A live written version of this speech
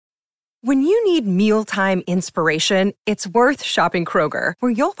When you need mealtime inspiration, it's worth shopping Kroger,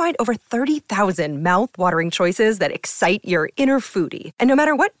 where you'll find over 30,000 mouth-watering choices that excite your inner foodie. And no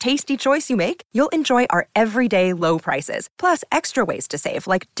matter what tasty choice you make, you'll enjoy our everyday low prices, plus extra ways to save,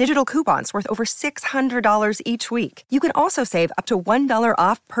 like digital coupons worth over $600 each week. You can also save up to $1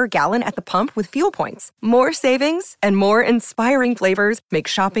 off per gallon at the pump with fuel points. More savings and more inspiring flavors make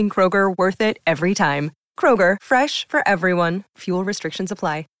shopping Kroger worth it every time. Kroger, fresh for everyone. Fuel restrictions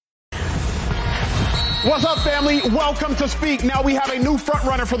apply. What's up, family? Welcome to Speak. Now we have a new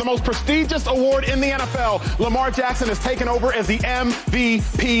frontrunner for the most prestigious award in the NFL. Lamar Jackson has taken over as the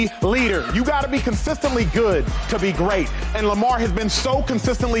MVP leader. You got to be consistently good to be great. And Lamar has been so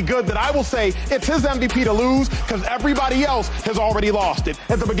consistently good that I will say it's his MVP to lose because everybody else has already lost it.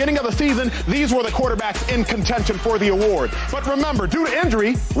 At the beginning of the season, these were the quarterbacks in contention for the award. But remember, due to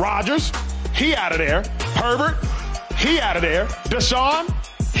injury, Rodgers, he out of there. Herbert, he out of there. Deshaun,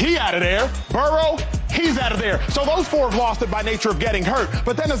 he out of there. Burrow, he's out of there. So those four have lost it by nature of getting hurt.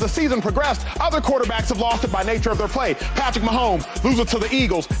 But then as the season progressed, other quarterbacks have lost it by nature of their play. Patrick Mahomes loses to the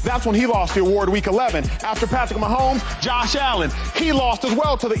Eagles. That's when he lost the award week 11. After Patrick Mahomes, Josh Allen, he lost as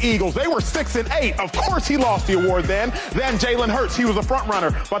well to the Eagles. They were 6-8. Of course he lost the award then. Then Jalen Hurts, he was a front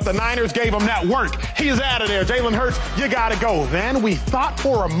runner, but the Niners gave him that work. He's out of there. Jalen Hurts, you got to go. Then we thought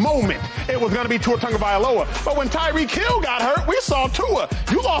for a moment it was going to be Tua Tagovailoa. But when Tyreek Hill got hurt, we saw Tua.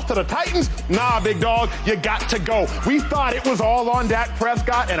 You lost to the Titans? Nah, big dog, you got to go. We thought it was all on Dak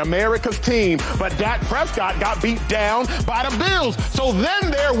Prescott and America's team, but Dak Prescott got beat down by the Bills. So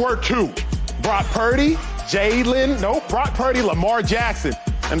then there were two. Brock Purdy, Lamar Jackson.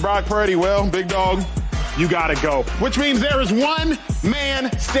 And Brock Purdy, well, big dog, you got to go. Which means there is one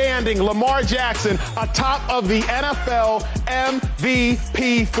man standing, Lamar Jackson, atop of the NFL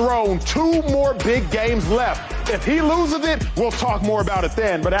MVP throne. 2 more big games left. If he loses it, we'll talk more about it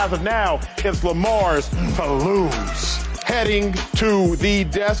then. But as of now, it's Lamar's to lose. Heading to the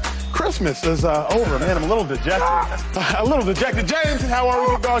desk. Christmas is over, man. I'm a little dejected. James, how are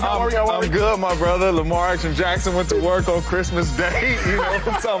we, dog? How are you? I'm good, my brother. Lamar Jackson went to work on Christmas Day. You know,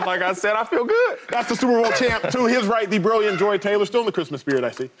 something like I said, I feel good. That's the Super Bowl champ. To his right, the brilliant Joy Taylor, still in the Christmas spirit,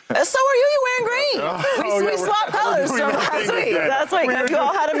 I see. So are you. You're wearing green. We swapped colors from last week. That's right. Have you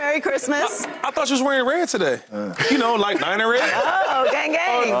all had a Merry Christmas? I thought you was wearing red today. You know, like Niner red. Oh, gang.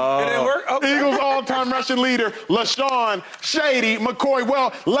 It didn't work? Okay. Eagles all-time rushing leader, LaShawn Shady McCoy.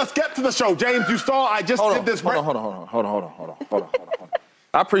 Well, let's get to the show. James, you saw I just did this. Hold on.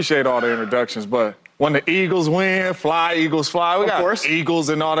 I appreciate all the introductions, but when the Eagles win, fly, Eagles fly. We got Eagles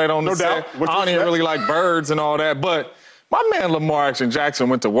and all that on the set. I don't even really like birds and all that, but my man Lamar Jackson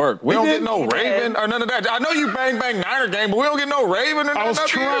went to work. We don't get no Raven or none of that. I know you bang Niner game, but we don't get no Raven or nothing. I was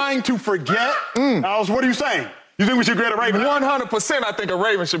trying to forget. What are you saying? You think we should get a Raven? 100% I think a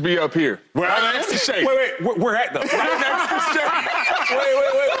Raven should be up here. Right next to Shea. Wait, we're at though. Right next to Shea. Wait.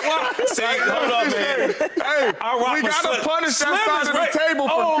 See, hold up, man. Hey, we got to punish that side of the table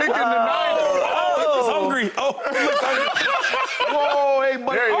for picking the Niners. He's hungry. Hey,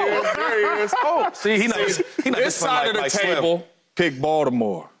 buddy. There he is. See, he knows. This side of the table picked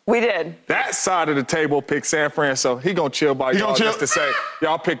Baltimore. We did. That side of the table picked San Fran, so he gonna chill by y'all just to say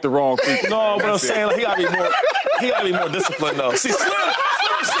y'all picked the wrong people. No, but I'm saying like, he gotta be more disciplined though. See, Slim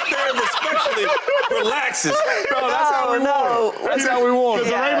sit there and respectfully relaxes. No, that's how we want it. That's how we want it.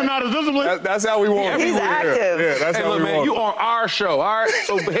 Is the Raven not as disciplined? That's how we want it. He's active. Yeah, that's how we want it. You on our show, all right?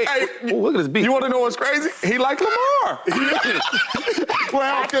 So, hey, look at this beat. You want to know what's crazy? He like Lamar.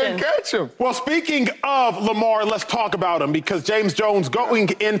 Well, couldn't catch him. Well, speaking of Lamar, let's talk about him because James Jones going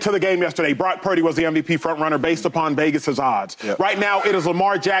into the game yesterday, Brock Purdy was the MVP frontrunner based upon Vegas's odds. Yep. Right now, it is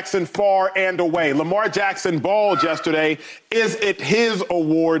Lamar Jackson far and away. Lamar Jackson balled yesterday. Is it his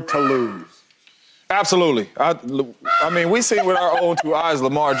award to lose? Absolutely. I mean, we see with our own 2 eyes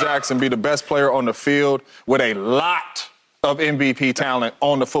Lamar Jackson be the best player on the field with a lot of MVP talent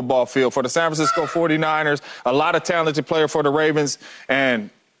on the football field. For the San Francisco 49ers, a lot of talented player for the Ravens. And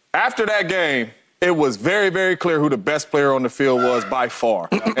after that game, it was very, very clear who the best player on the field was by far,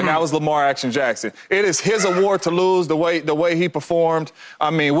 and that was Lamar Jackson. It is his award to lose the way he performed.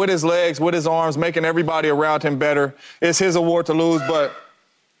 I mean, with his legs, with his arms, making everybody around him better. It's his award to lose, but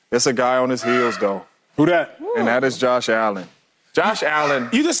it's a guy on his heels, though. Who that? And that is Josh Allen. Josh Allen.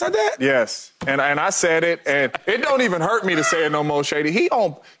 You just said that? Yes. And I said it, and it don't even hurt me to say it no more, Shady. He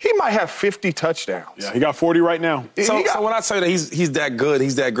might have 50 touchdowns. Yeah, he got 40 right now. So when I tell you that he's that good,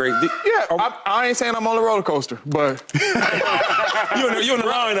 he's that great. I ain't saying I'm on the roller coaster, but you're in the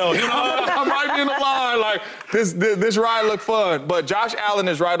line though. You know? I might be in the line. Like this ride looked fun, but Josh Allen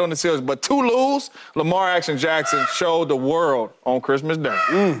is right on the series. But to lose, Lamar Jackson showed the world on Christmas Day.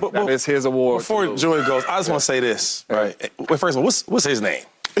 That is his award. Before Joey goes, I just want to say this. Right. Well, first of all, what's his name?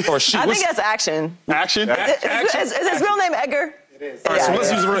 Or she? I think that's Action. Action? Is his real name Edgar? It is. Right,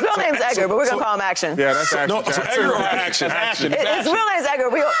 so his real name's Edgar, but we're going to call him Action. Yeah, that's Action. No, so Edgar or Action? Action. His real name's Edgar.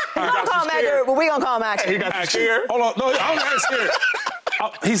 We're going to call him Edgar, but we're going to call him Action. He got scared. Hold on. No, I'm not scared.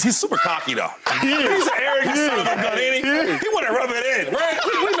 He's super cocky, though. He's an arrogant son of a gun, ain't he? He want to rub it in, right?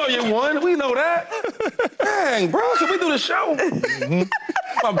 We know you won. We know that. Dang, bro, can we do the show?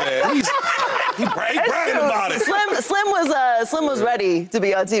 My bad. He's bragging about it. Slim was ready to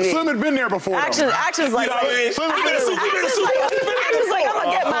be on TV. Slim had been there before. Action's like, You know what I mean? Slim Action's like, I'm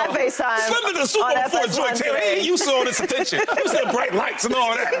gonna get my FaceTime. Slim in the Super Bowl before Joy Taylor. He ain't used to all this attention. He was the bright lights and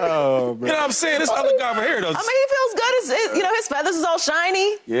all that. Oh, man. You know what I'm saying? This other guy over here does. I mean, he feels good. His feathers is all shiny.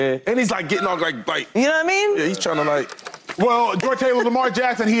 Yeah. And he's like getting all like. You know what I mean? Yeah, he's trying to like. Well, Joy Taylor, Lamar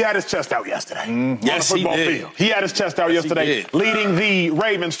Jackson, he had his chest out yesterday. Yes, on the football he did. field. He had his chest out yesterday, leading the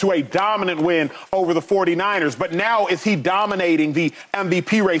Ravens to a dominant win over the 49ers. But now, is he dominating the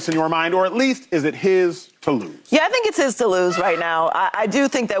MVP race in your mind, or at least is it his to lose? Yeah, I think it's his to lose right now. I do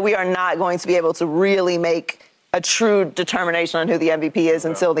think that we are not going to be able to really make a true determination on who the MVP is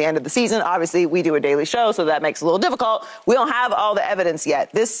until the end of the season. Obviously, we do a daily show, so that makes it a little difficult. We don't have all the evidence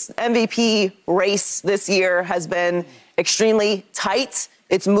yet. This MVP race this year has been extremely tight.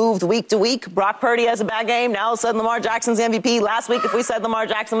 It's moved week to week. Brock Purdy has a bad game. Now all of a sudden Lamar Jackson's the MVP. Last week, if we said Lamar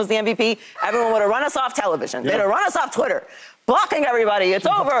Jackson was the MVP, everyone would have run us off television. They'd have run us off Twitter. Blocking everybody. It's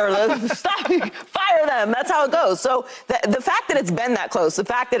over. Stop. Fire them. That's how it goes. So the fact that it's been that close, the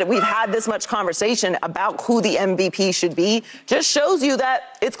fact that we've had this much conversation about who the MVP should be, just shows you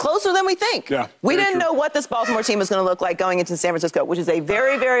that it's closer than we think. Yeah, we didn't know what this Baltimore team was going to look like going into San Francisco, which is a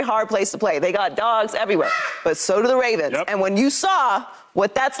very, very hard place to play. They got dogs everywhere, but so do the Ravens. Yep. And when you saw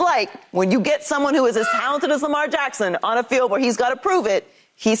what that's like, when you get someone who is as talented as Lamar Jackson on a field where he's got to prove it,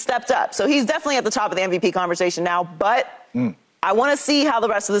 he stepped up. So he's definitely at the top of the MVP conversation now, but I want to see how the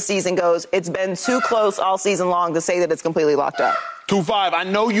rest of the season goes. It's been too close all season long to say that it's completely locked up. 2-5. I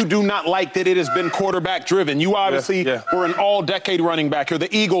know you do not like that it has been quarterback driven. You obviously were an all-decade running back. You're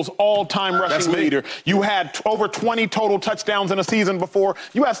the Eagles' all-time rushing leader. You had over 20 total touchdowns in a season before.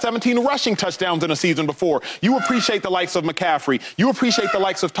 You had 17 rushing touchdowns in a season before. You appreciate the likes of McCaffrey. You appreciate the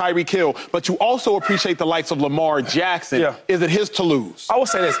likes of Tyreek Hill, but you also appreciate the likes of Lamar Jackson. Yeah. Is it his to lose? I will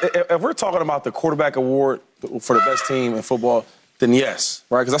say this. If we're talking about the quarterback award for the best team in football, then yes,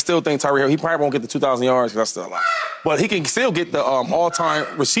 right? Because I still think Tyreek Hill, he probably won't get the 2,000 yards because that's still a lot. But he can still get the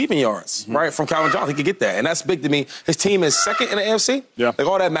all-time receiving yards, right, from Calvin Johnson. He could get that, and that's big to me. His team is second in the AFC. Yeah. Like,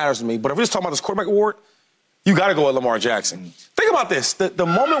 all that matters to me. But if we're just talking about this quarterback award, you got to go with Lamar Jackson. Think about this. The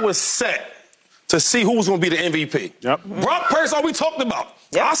moment was set to see who was going to be the MVP. Yep. Brock Purdy's all we talked about.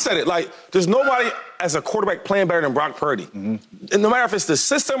 Yep. I said it. Like, there's nobody as a quarterback playing better than Brock Purdy. And no matter if it's the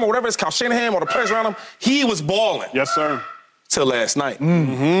system or whatever, it's Kyle Shanahan or the players around him, he was balling. Yes, sir. Till last night.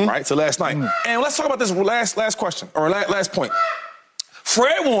 Right? Till last night. And let's talk about this last question, or last point.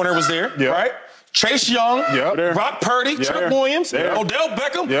 Fred Warner was there, right? Chase Young, Brock Purdy, Trent Williams, Odell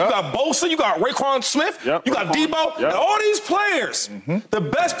Beckham, you got Bosa, you got Raekwon Smith, you got Debo, and all these players. The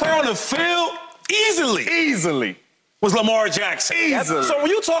best player on the field, easily, was Lamar Jackson. Easily. So when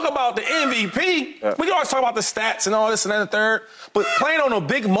you talk about the MVP, we can always talk about the stats and all this and that and the third, but playing on the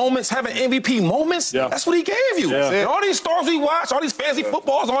big moments, having MVP moments, that's what he gave you. And all these stars we watch, all these fancy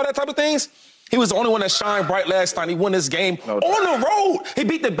footballs, all that type of things, he was the only one that shined bright last night. He won this game on the road. He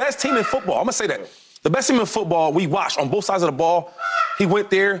beat the best team in football. I'm going to say that. The best team in football we watched on both sides of the ball, he went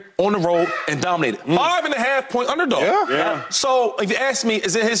there on the road and dominated. 5.5-point underdog. So if you ask me,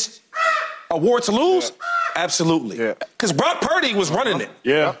 is it his award to lose? Absolutely. Because Brock Purdy was running it.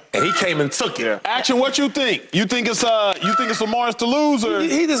 And he came and took it. Action, what you think? You think it's Lamar's to lose, or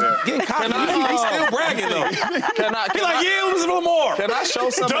he just getting cocky? He's still bragging though. It was Lamar. Can I show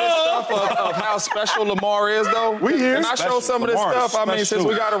some of this stuff of how special Lamar is, though? Can I show some of this stuff? I mean, since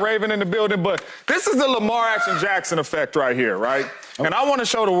we got a Raven in the building, but this is the Lamar Jackson effect right here, right? And I want to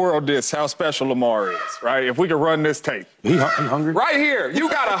show the world how special Lamar is, right? If we could run this tape. He hungry? Right here, you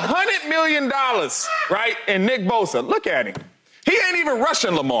got $100 million, right, and Nick Bosa. Look at him. He ain't even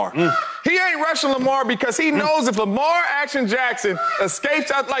rushing Lamar. He ain't rushing Lamar because he knows if Lamar Action Jackson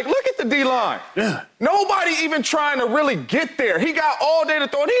escapes out, like, look at the D-line. Yeah. Nobody even trying to really get there. He got all day to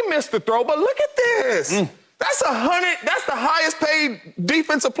throw, and he missed the throw, but look at this. That's that's the highest paid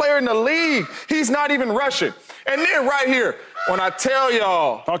defensive player in the league. He's not even rushing. And then right here, when I tell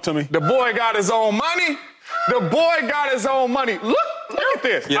y'all, talk to me. The boy got his own money. The boy got his own money. Look at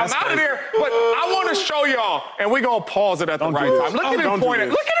this. Yeah, I'm out of there, but I want to show y'all, and we're going to pause it at the right time. Look at him point at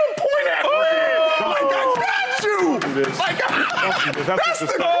me. Like, I got you. Like, that's the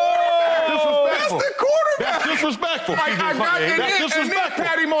quarterback. That's disrespectful. Like, I got and then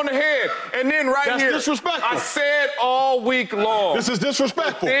pat him on the head. And then here, disrespectful. I said all week long. This is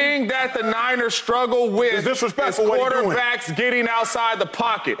disrespectful. The thing that the Niners struggle with is quarterbacks getting outside the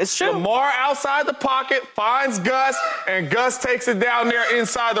pocket. It's true. Lamar outside the pocket finds Gus, and Gus takes it down there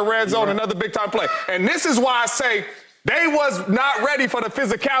inside the red zone, another big-time play. And this is why I say they was not ready for the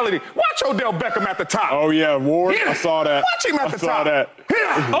physicality. Watch Odell Beckham at the top. Oh, yeah, Ward. I saw that. Watch him at the top. I saw that.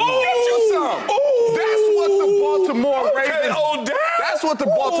 That's what the Baltimore Ravens. That's what the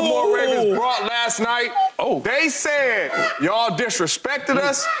Baltimore Ravens brought last night. They said y'all disrespected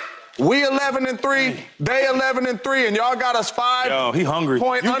us. We 11-3. They 11-3, and y'all got us 5. Yo, he hungry.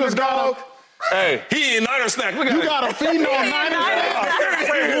 Point underdog. Hey, he eating Niner snack. Look at you got to feed on Niner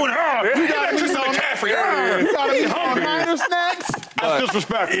snacks. You got to feed on McCaffrey. You got to feed on Niner snacks. That's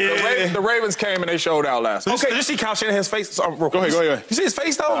disrespectful. The Ravens came and they showed out last night. Okay, did you see Kyle Shanahan's face? Go ahead. You see his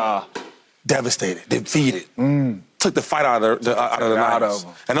face, though? Devastated. Defeated. Took the fight out of the Niners.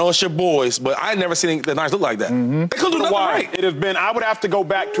 I know it's your boys, but I never seen the Niners look like that. They couldn't do nothing right. It has been, I would have to go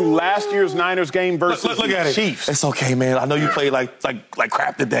back to last year's Niners game versus look at the Chiefs. It's okay, man. I know you played like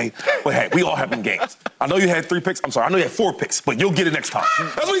crap today, but hey, we all have them games. I know you had 3 picks. I'm sorry, I know you had 4 picks, but you'll get it next time.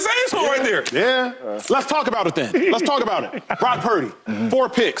 That's what he's saying to him right there. Yeah. Let's talk about it then. Let's talk about it. Brock Purdy, 4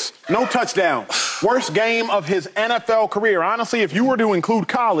 picks, no touchdown. Worst game of his NFL career. Honestly, if you were to include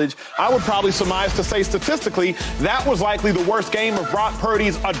college, I would probably surmise to say statistically that was likely the worst game of Brock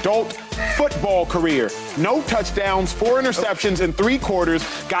Purdy's adult football career. No touchdowns, 4 interceptions in 3 quarters,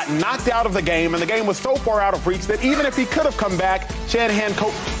 got knocked out of the game, and the game was so far out of reach that even if he could have come back, Shanahan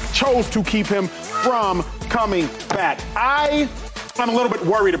chose to keep him from coming back. I'm a little bit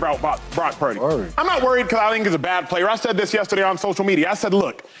worried about Brock Purdy. I'm not worried because I think he's a bad player. I said this yesterday on social media. I said,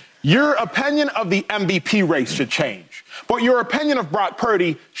 look, your opinion of the MVP race should change, but your opinion of Brock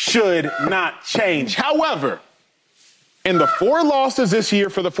Purdy should not change. However, in the 4 losses this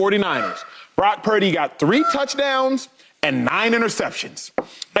year for the 49ers, Brock Purdy got 3 touchdowns and 9 interceptions.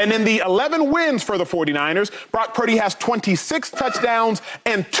 And in the 11 wins for the 49ers, Brock Purdy has 26 touchdowns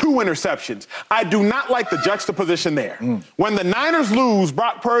and 2 interceptions. I do not like the juxtaposition there. When the Niners lose,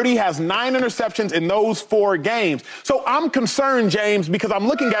 Brock Purdy has 9 interceptions in those 4 games. So I'm concerned, James, because I'm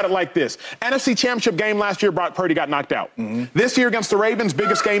looking at it like this. NFC Championship game last year, Brock Purdy got knocked out. This year against the Ravens,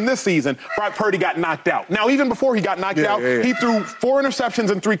 biggest game this season, Brock Purdy got knocked out. Now, even before he got knocked out, he threw 4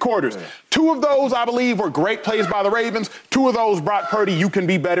 interceptions in 3 quarters. 2 of those, I believe, were great plays by the Ravens. 2 of those, Brock Purdy, you can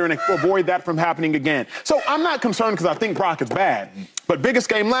be better and avoid that from happening again. So I'm not concerned because I think Brock is bad. But biggest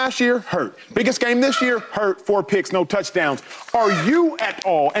game last year, hurt. Biggest game this year, hurt. 4 picks, no touchdowns. Are you at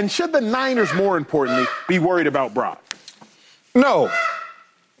all, and should the Niners, more importantly, be worried about Brock? No.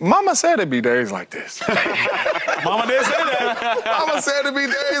 Mama said it'd be days like this. Mama did say that. Mama said it'd be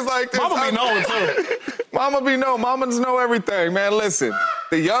days like this. Mama be knowing, too. Mamas know everything, man. Listen,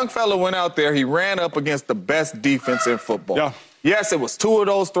 the young fella went out there. He ran up against the best defense in football. Yeah. Yes, it was 2 of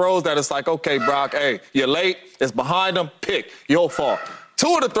those throws that it's like, okay, Brock, hey, you're late. It's behind them. Pick. Your fault.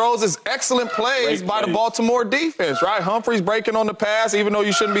 2 of the throws is excellent plays by the Baltimore defense, right? Humphrey's breaking on the pass, even though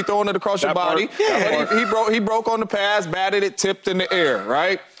you shouldn't be throwing it across your body. He broke on the pass, batted it, tipped in the air,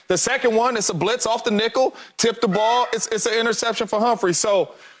 right? The second one, it's a blitz off the nickel, tipped the ball. It's an interception for Humphrey.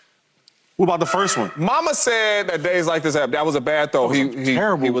 So, what about the first one? Mama said that days like this happened. That was a bad throw.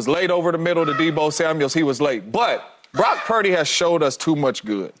 He was late over the middle to Deebo Samuels. He was late. But Brock Purdy has showed us too much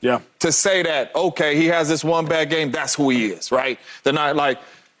good. Yeah. To say that, okay, he has this one bad game, that's who he is, right? The Niners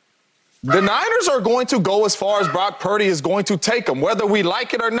are going to go as far as Brock Purdy is going to take them, whether we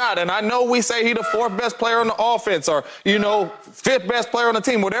like it or not. And I know we say he's the 4th best player on the offense or, 5th best player on the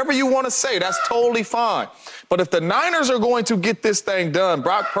team. Whatever you want to say, that's totally fine. But if the Niners are going to get this thing done,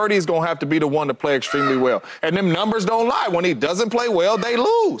 Brock Purdy is going to have to be the one to play extremely well. And them numbers don't lie. When he doesn't play well, they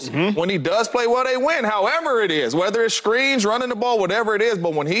lose. When he does play well, they win, however it is, whether it's screens, running the ball, whatever it is.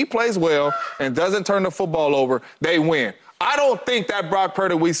 But when he plays well and doesn't turn the football over, they win. I don't think that Brock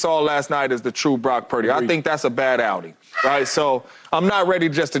Purdy we saw last night is the true Brock Purdy. I think that's a bad outing, right? So I'm not ready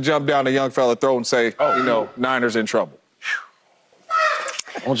just to jump down a young fella throat and say, Niners in trouble.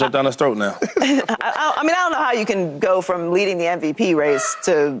 Don't jump down his throat now. I don't know how you can go from leading the MVP race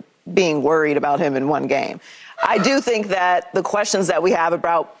to being worried about him in one game. I do think that the questions that we have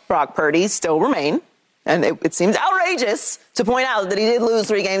about Brock Purdy still remain. And it seems outrageous to point out that he did lose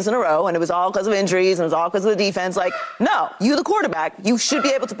 3 games in a row, and it was all because of injuries, and it was all because of the defense. Like, no, you the quarterback, you should be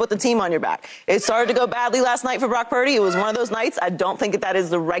able to put the team on your back. It started to go badly last night for Brock Purdy. It was one of those nights. I don't think that is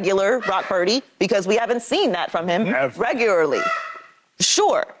the regular Brock Purdy, because we haven't seen that from him regularly.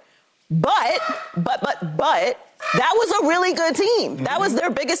 Sure. But that was a really good team. That was their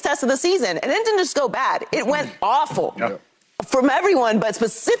biggest test of the season. And it didn't just go bad. It went awful. From everyone, but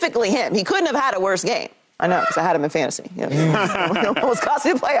specifically him. He couldn't have had a worse game. I know, because I had him in fantasy. Almost cost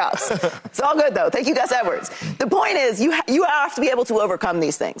me the playoffs. It's all good, though. Thank you, Gus Edwards. The point is, you have to be able to overcome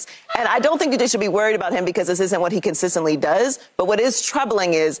these things. And I don't think you should be worried about him because this isn't what he consistently does. But what is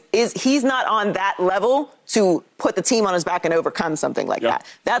troubling is he's not on that level to put the team on his back and overcome something like that.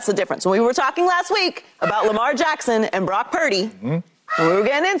 That's the difference. When we were talking last week about Lamar Jackson and Brock Purdy, when we were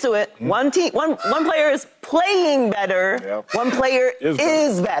getting into it, one player is playing better, one player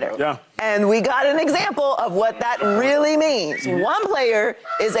is better. Yeah. And we got an example of what that really means. One player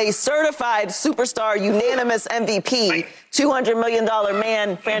is a certified superstar, unanimous MVP, $200 million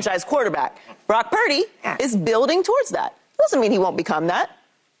man franchise quarterback. Brock Purdy is building towards that. Doesn't mean he won't become that.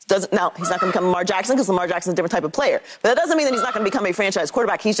 Now, he's not going to become Lamar Jackson because Lamar Jackson's a different type of player. But that doesn't mean that he's not going to become a franchise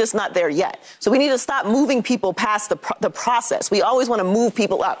quarterback. He's just not there yet. So we need to stop moving people past the process. We always want to move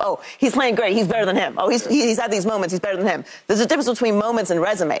people up. Oh, he's playing great. He's better than him. Oh, he's had these moments. He's better than him. There's a difference between moments and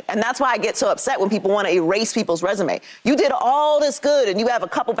resume. And that's why I get so upset when people want to erase people's resume. You did all this good and you have a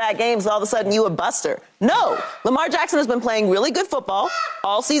couple bad games and all of a sudden you a buster. No. Lamar Jackson has been playing really good football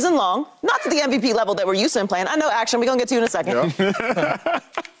all season long. Not to the MVP level that we're used to him playing. I know, Action. We're going to get to you in a second. Yeah.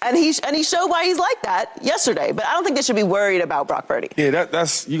 And he showed why he's like that yesterday. But I don't think they should be worried about Brock Purdy. Yeah,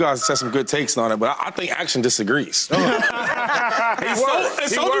 that's you guys said some good takes on it, but I think Action disagrees. So do I.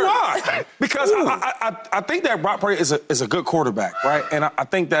 Because I think that Brock Purdy is a good quarterback, right? And I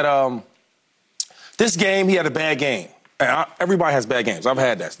think that this game, he had a bad game. And everybody has bad games. I've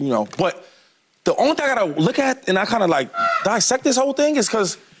had that, But the only thing I got to look at, and I kind of like dissect this whole thing, is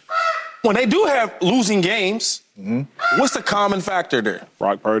because when they do have losing games, what's the common factor there?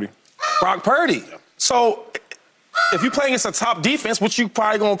 Brock Purdy. Yeah. So if you're playing against a top defense, which you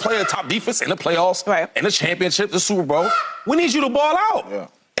probably going to play a top defense in the playoffs, in the championship, the Super Bowl, we need you to ball out. Yeah.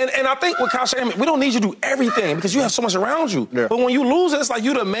 And I think with Kyle Shanahan, we don't need you to do everything because you have so much around you. Yeah. But when you lose it, it's like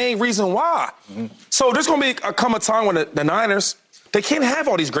you're the main reason why. So there's going to come a time when the Niners, they can't have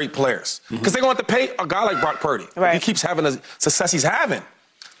all these great players because they're going to have to pay a guy like Brock Purdy. Right. He keeps having the success he's having.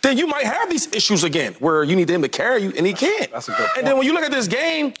 Then you might have these issues again where you need him to carry you, and he can't. That's a good point. And then when you look at this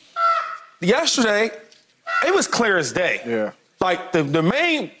game yesterday, it was clear as day. Yeah. Like, the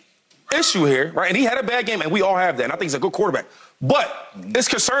main issue here, right, and he had a bad game, and we all have that, and I think he's a good quarterback. But it's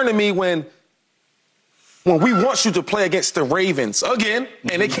concerning me when we want you to play against the Ravens again,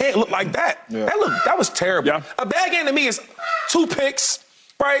 and it can't look like that. Yeah. That was terrible. Yeah. A bad game to me is 2 picks,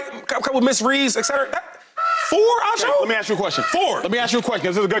 right, a couple of misreads, et cetera. 4, Acho? Okay, let me ask you a question. 4. Let me ask you a question,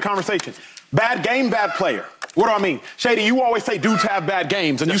 because this is a good conversation. Bad game, bad player. What do I mean? Shady, you always say dudes have bad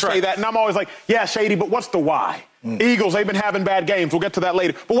games, and you say that, and I'm always like, yeah, Shady, but what's the why? Eagles, they've been having bad games. We'll get to that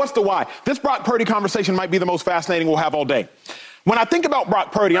later. But what's the why? This Brock Purdy conversation might be the most fascinating we'll have all day. When I think about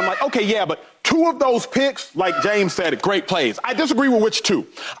Brock Purdy, I'm like, okay, yeah, but 2 of those picks, like James said, great plays. I disagree with which 2.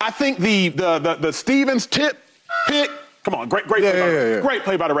 I think the Stevens pick, come on, great play. Great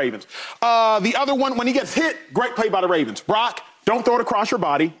play by the Ravens. The other one, when he gets hit, great play by the Ravens. Brock, don't throw it across your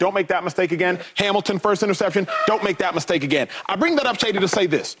body. Don't make that mistake again. Hamilton, first interception. Don't make that mistake again. I bring that up, Shady, to say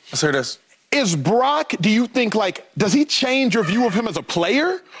this. Let's hear this. Is Brock, do you think, does he change your view of him as a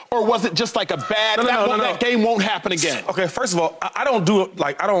player? Or was it just like a bad, that game won't happen again? Okay, first of all, I don't do it,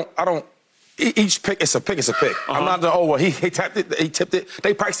 I don't, each pick, it's a pick. I'm not he tapped it, he tipped it.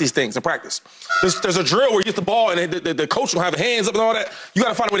 They practice these things in practice. There's a drill where you get the ball and the coach will have hands up and all that. You got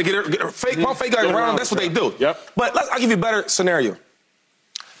to find a way to get a fake around. That's what they do. Yep. But I'll give you a better scenario.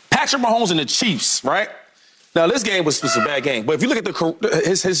 Patrick Mahomes and the Chiefs, right? Now, this game was a bad game. But if you look at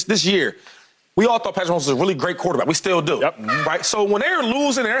his this year, we all thought Patrick Mahomes was a really great quarterback. We still do. Yep. Right? So when they're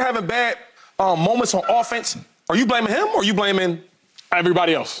losing and they're having bad moments on offense, are you blaming him or are you blaming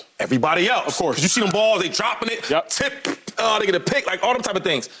everybody else? Everybody else. Of course. Because you see them balls, they dropping it, tip, they get a pick, like all them type of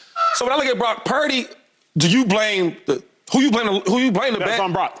things. So when I look at Brock Purdy, who you blame the bad? That's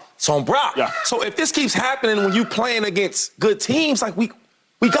on Brock. It's on Brock. Yeah. So if this keeps happening when you playing against good teams, like we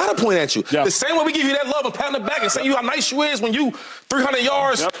We got to point at you. Yeah. The same way we give you that love and pat on the back and say you how nice you is when you 300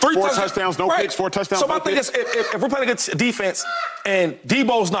 yards, yep. 3 4 touchdowns, no picks, 4 touchdowns, So no my thing picks. is, if we're playing against defense and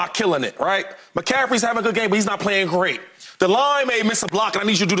Debo's not killing it, right? McCaffrey's having a good game, but he's not playing great. The line may miss a block, and I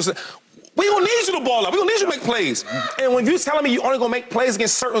need you to do this. We don't need you to ball up. We don't need you to make plays. And when you're telling me you're only going to make plays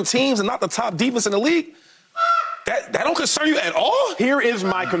against certain teams and not the top defense in the league, that don't concern you at all? Here is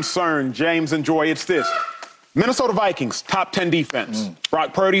my concern, James and Joy. It's this. Minnesota Vikings, top 10 defense.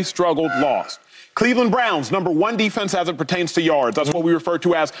 Brock Purdy struggled, lost. Cleveland Browns, number 1 defense as it pertains to yards. That's what we refer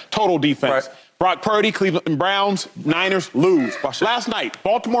to as total defense. Right. Brock Purdy, Cleveland Browns, Niners lose. Last night,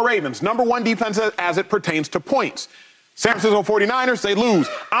 Baltimore Ravens, number 1 defense as it pertains to points. San Francisco 49ers, they lose.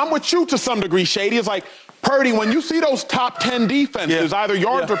 I'm with you to some degree, Shady. It's like, Purdy, when you see those top 10 defenses, either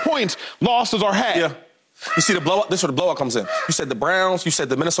yards or points, losses are had. Yeah. You see the blowout? This is where the blowout comes in. You said the Browns. You said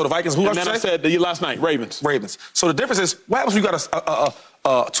the Minnesota Vikings. Who and then I said last night, Ravens. So the difference is, what happens when you got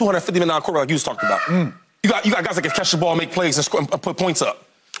a $250 million quarterback like you just talked about? You got guys that can catch the ball, make plays, and, score, and put points up.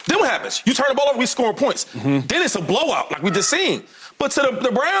 Then what happens? You turn the ball over, we score points. Then it's a blowout, like we just seen. But to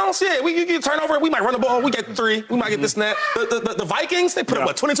the Browns, you get turn over, we might run the ball, we get 3, we might get this and that. The Vikings, they put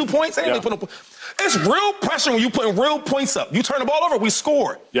up, 22 points? They put up. It's real pressure when you putting real points up. You turn the ball over, we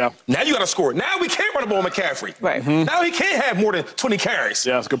score. Yeah. Now you got to score. Now we can't run the ball with McCaffrey. Right. Now he can't have more than 20 carries.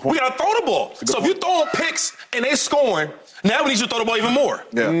 Yeah, that's a good point. We got to throw the ball. So if you throwing picks and they scoring, now we need you to throw the ball even more.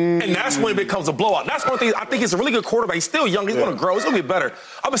 Yeah. And that's when it becomes a blowout. That's one thing. I think he's a really good quarterback. He's still young. He's going to grow. He's going to get better.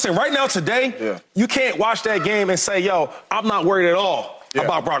 I'm just saying right now today, you can't watch that game and say, yo, I'm not worried at all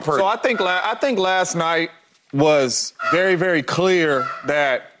about Brock Purdy. So I think last night was very, very clear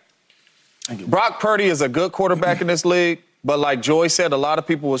that Brock Purdy is a good quarterback in this league, but like Joy said, a lot of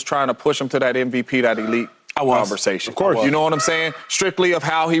people was trying to push him to that MVP, that elite conversation. Of course. You know what I'm saying? Strictly of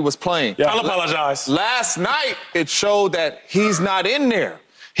how he was playing. Yeah. I'll apologize. Last night, it showed that he's not in there.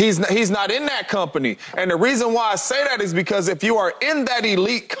 He's not in that company. And the reason why I say that is because if you are in that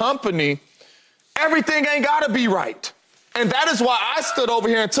elite company, everything ain't got to be right. And that is why I stood over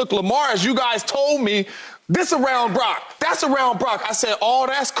here and took Lamar, as you guys told me, this around Brock, that's around Brock. I said, oh,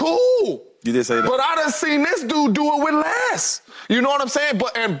 that's cool. You did say that. But I done seen this dude do it with less. You know what I'm saying?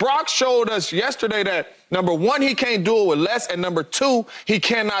 And Brock showed us yesterday that, number 1, he can't do it with less, and number 2, he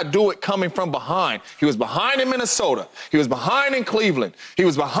cannot do it coming from behind. He was behind in Minnesota. He was behind in Cleveland. He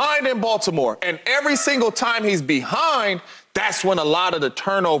was behind in Baltimore. And every single time he's behind, that's when a lot of the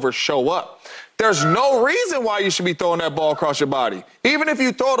turnovers show up. There's no reason why you should be throwing that ball across your body. Even if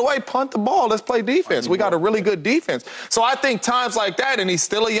you throw it away, punt the ball. Let's play defense. We got a really good defense. So I think times like that, and he's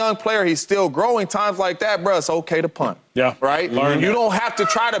still a young player, he's still growing, times like that, bro, it's okay to punt. Yeah. Right? You don't have to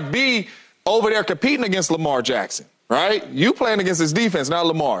try to be over there competing against Lamar Jackson, right? You playing against his defense, not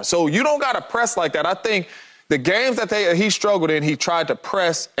Lamar. So you don't got to press like that. I think the games that he struggled in, he tried to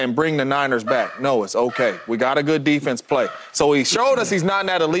press and bring the Niners back. No, it's okay. We got a good defense play. So he showed us he's not in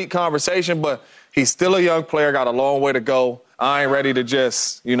that elite conversation, but he's still a young player, got a long way to go. I ain't ready to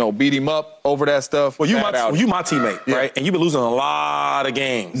just, beat him up over that stuff. Well, you my teammate, right? And you've been losing a lot of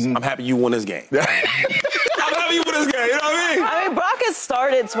games. I'm happy you won this game. I'm happy you won this game. You know what I mean? I mean, Brock has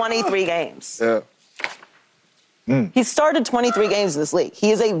started 23 games. Yeah. He started 23 games in this league.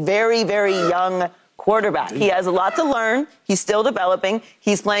 He is a very, very young quarterback. He has a lot to learn. He's still developing.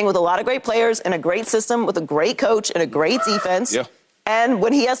 He's playing with a lot of great players in a great system with a great coach and a great defense. Yeah. And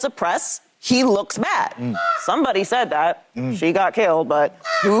when he has to press, he looks bad. Somebody said that. She got killed, but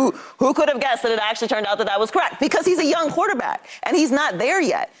who could have guessed that it actually turned out that was correct? Because he's a young quarterback, and he's not there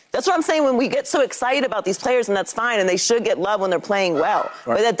yet. That's what I'm saying when we get so excited about these players, and that's fine, and they should get love when they're playing well.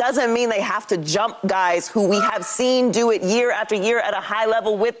 Right. But that doesn't mean they have to jump guys who we have seen do it year after year at a high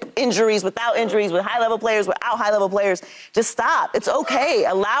level with injuries, without injuries, with high-level players, without high-level players. Just stop. It's okay.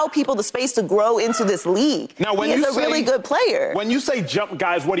 Allow people the space to grow into this league. Now, when He's a really good player. When you say jump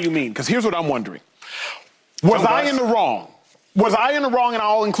guys, what do you mean? Because here's what I'm wondering. Was I in the wrong? Was I in the wrong, and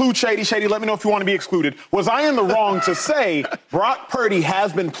I'll include Shady. Shady, let me know if you want to be excluded. Was I in the wrong to say Brock Purdy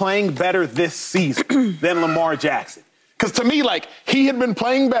has been playing better this season than Lamar Jackson? Because to me, he had been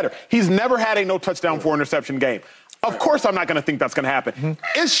playing better. He's never had a no-touchdown, 4-interception game. Of course I'm not going to think that's going to happen.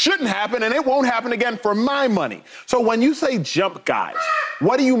 It shouldn't happen, and it won't happen again for my money. So when you say jump guys,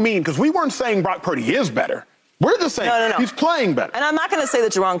 what do you mean? Because we weren't saying Brock Purdy is better. We're just saying he's playing better. And I'm not going to say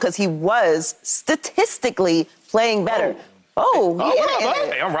that you're wrong because he was statistically playing better.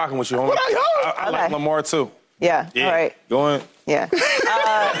 Hey, I'm rocking with you, homie. I like Lamar, too. Yeah. All right. Going. Yeah.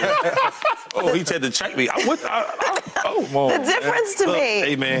 He said to check me. The difference to me.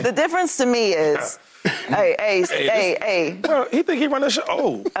 Hey, man. The difference to me is. Hey. Well, he think he run the show.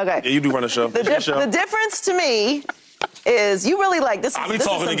 Oh. Okay. Yeah, you do run the show. The difference to me is you really like this. I'll be this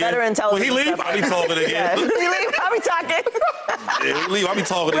talking is some again. better intelligence. When he leave, I'll be talking again. Yeah, when he leave, I'll be talking. Yeah, he leave, I'll be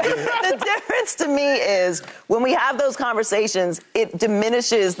talking again. The difference to me is when we have those conversations, it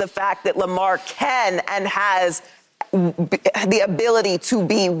diminishes the fact that Lamar can and has the ability to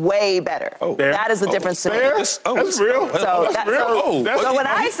be way better. That is the difference to me. That's real. So when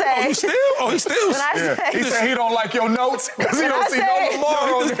I say... He still? When I say... He said he don't like your notes because he don't see no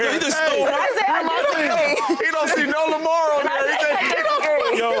Lamar on there. He just stole When I say I disagree... He don't see no Lamar on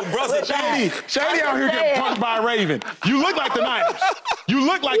there. Yo, brother, Shady out here getting punked by a Raven. You look like the Niners. You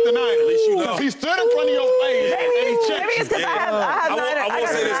look like the Niners. At least you know. He stood in front of your face and he checked Maybe it's because you. I have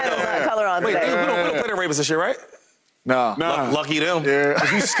Niners color on Wait, today. we don't play the Ravens this year, right? Nah. Lucky them. Yeah.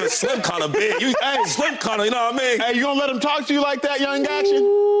 Cause Slim kind of big. Hey, Slim kind of, you know what I mean? Hey, you gonna let him talk to you like that, young action?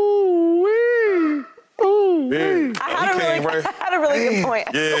 I had a really good point.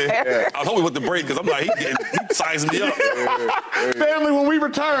 Yeah. I was hoping with the break because I'm like, he sizing me up. Family, when we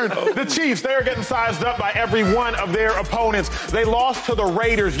return, the Chiefs, they're getting sized up by every one of their opponents. They lost to the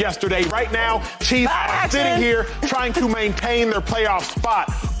Raiders yesterday. Right now, Chiefs are sitting here trying to maintain their playoff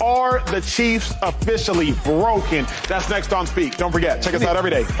spot. Are the Chiefs officially broken? That's next on Speak. Don't forget, check us out every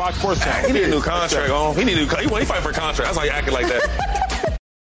day. Fox Sports Channel. He need a new contract, on. He fighting for a contract. That's why he acting like that.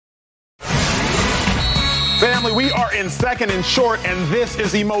 Family, we are in second and short, and this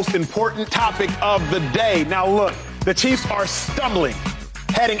is the most important topic of the day. Now, look, the Chiefs are stumbling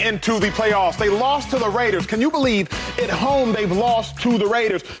heading into the playoffs. They lost to the Raiders. Can you believe at home they've lost to the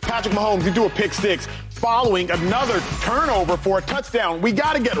Raiders? Patrick Mahomes, he threw a pick six following another turnover for a touchdown. We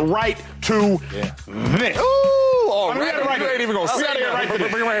got to get right to this. Ooh, We got to get right to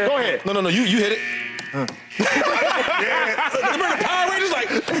this. Go ahead. No, you hit it. Remember the Power Rangers? Like,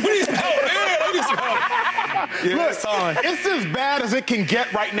 we need some help, man. We need some help. Look, it's as bad as it can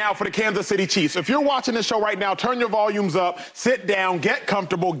get right now for the Kansas City Chiefs. If you're watching this show right now, turn your volumes up, sit down, get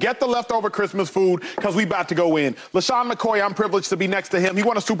comfortable, get the leftover Christmas food, because we about to go in. LaShawn McCoy, I'm privileged to be next to him. He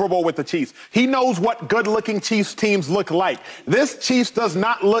won a Super Bowl with the Chiefs. He knows what good-looking Chiefs teams look like. This Chiefs does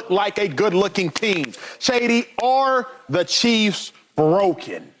not look like a good-looking team. Shady, are the Chiefs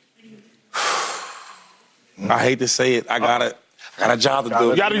broken? I hate to say it. I got a job to do.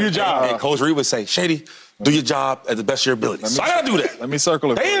 You got to do your job. And Coach Reed would say, Shady, do your job at the best of your ability. So I got to do that. Let me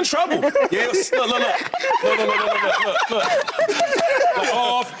circle it. They in trouble. Yeah, look.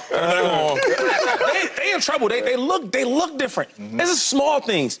 They in trouble. They look different. This is small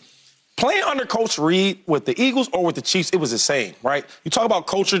things. Playing under Coach Reed with the Eagles or with the Chiefs, it was the same, right? You talk about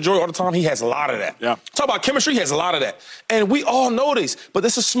culture, Joy, all the time. He has a lot of that. Yeah. Talk about chemistry, he has a lot of that. And we all know this. But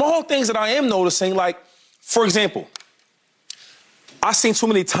there's some small things that I am noticing, like, for example, I've seen too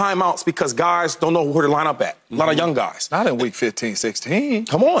many timeouts because guys don't know where to line up at. A lot of young guys. Not in week 15, 16.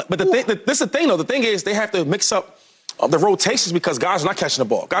 Come on. But this is the thing, though. The thing is they have to mix up the rotations because guys are not catching the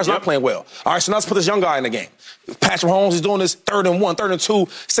ball. Guys are not playing well. All right, so now let's put this young guy in the game. Patrick Mahomes is doing this 3rd and 1, 3rd and 2,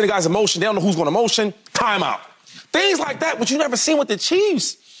 sending guys in motion. They don't know who's going to motion. Timeout. Things like that, which you never seen with the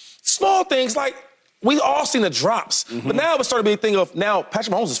Chiefs. Small things like we all seen the drops. But now it's starting to be a thing of now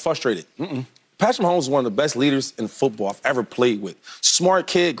Patrick Mahomes is frustrated. Patrick Mahomes is one of the best leaders in football I've ever played with. Smart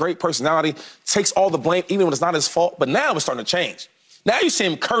kid, great personality, takes all the blame even when it's not his fault. But now it's starting to change. Now you see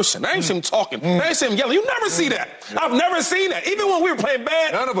him cursing. Now you see him talking. Now you see him yelling. You never see that. I've never seen that. Even when we were playing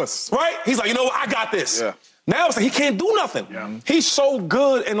bad. None of us. Right? He's like, you know what? I got this. Yeah. Now it's like he can't do nothing. Yeah. He's so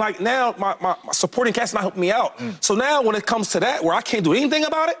good. And like now my supporting cast not helping me out. So now when it comes to that where I can't do anything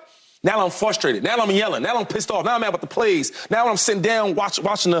about it, now I'm frustrated. Now I'm yelling. Now I'm pissed off. Now I'm mad about the plays. Now when I'm sitting down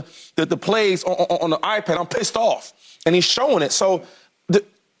watching the plays on the iPad, I'm pissed off. And he's showing it. So I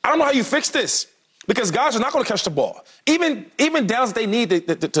don't know how you fix this because guys are not going to catch the ball. Even downs that they need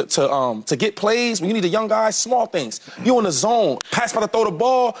to get plays, when you need the young guys, small things. You in the zone, pass by to throw the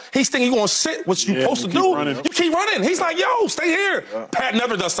ball. He's thinking you're going to sit, which you're supposed to do. Running. You keep running. He's like, yo, stay here. Yeah. Pat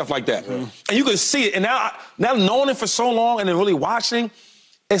never does stuff like that. And you can see it. And now knowing him for so long and then really watching,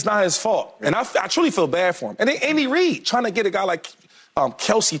 it's not his fault. And I truly feel bad for him. And then Andy Reid trying to get a guy like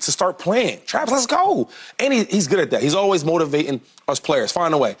Kelsey to start playing. Travis, let's go. And he's good at that. He's always motivating us players.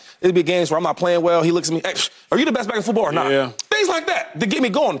 Find a way. It'll be games where I'm not playing well. He looks at me, hey, are you the best back in football or not? Yeah. Things like that to get me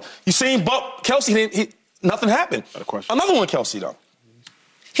going. You seen Kelsey, nothing happened. Another one, Kelsey, though.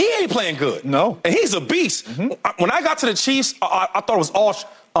 He ain't playing good. No. And he's a beast. When I got to the Chiefs, I thought it was all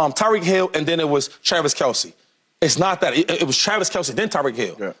Tyreek Hill and then it was Travis Kelsey. It's not that. It was Travis Kelsey, then Tyreek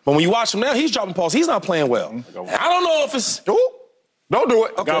Hill. Yeah. But when you watch him now, he's dropping balls. He's not playing well. I don't know if it's... Don't do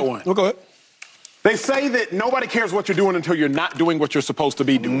it. Okay. Got one. We'll go ahead. They say that nobody cares what you're doing until you're not doing what you're supposed to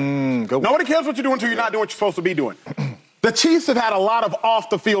be doing. Nobody cares what you're doing until you're not doing what you're supposed to be doing. The Chiefs have had a lot of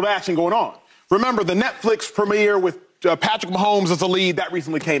off-the-field action going on. Remember the Netflix premiere with Patrick Mahomes is a lead that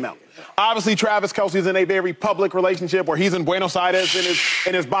recently came out. Obviously, Travis Kelce is in a very public relationship where he's in Buenos Aires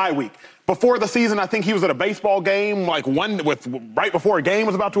in his bye week. Before the season, I think he was at a baseball game, right before a game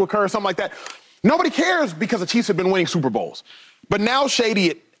was about to occur, something like that. Nobody cares because the Chiefs have been winning Super Bowls. But now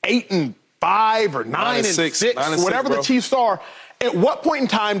Shady at 8-5 or 9-6, whatever the Chiefs are. At what point in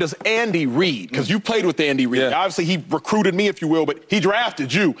time does Andy Reid, because you played with Andy Reid, obviously he recruited me, if you will, but he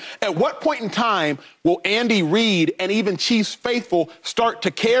drafted you. At what point in time will Andy Reid and even Chiefs faithful start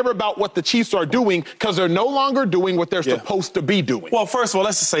to care about what the Chiefs are doing because they're no longer doing what they're supposed to be doing? Well, first of all,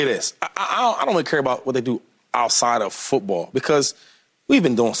 let's just say this. I don't really care about what they do outside of football because we've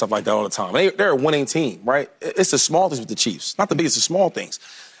been doing stuff like that all the time. They're a winning team, right? It's the small things with the Chiefs, not the biggest, the small things.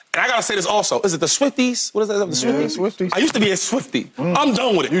 And I got to say this also. Is it the Swifties? What is that? The Swifties? Swifties. I used to be a Swiftie. I'm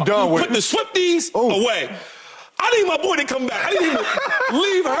done with it. You done with it. Put the Swifties away. I need my boy to come back. I need him to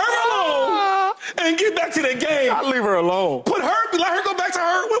leave her alone and get back to the game. I leave her alone. Let her go back to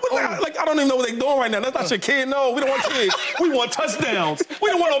her. I don't even know what they're doing right now. That's not your kid. No, we don't want kids. We want touchdowns. We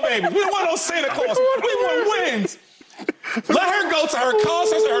don't want no babies. We don't want no Santa Claus. We want wins. Let her go to her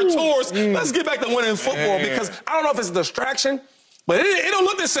concerts and her tours. Let's get back to winning football because I don't know if it's a distraction. But it don't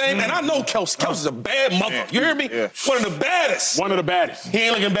look the same, and I know Kelce. Kelce's a bad mother. You hear me? Yeah. One of the baddest. One of the baddest. He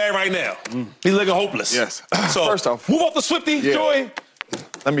ain't looking bad right now. He's looking hopeless. Yes. So first off, move off the Swiftie, Joy.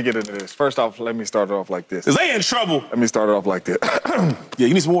 Let me get into this. First off, let me start it off like this. They in trouble. Let me start it off like this. Yeah,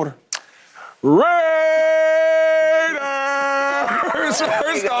 you need some water. Raiders! First off,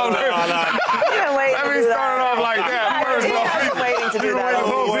 let me start it off like that. First off, waiting to do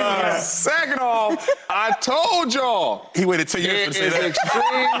that. Second off, I told y'all. He waited 10 years to say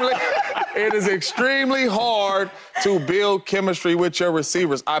that. It is extremely hard to build chemistry with your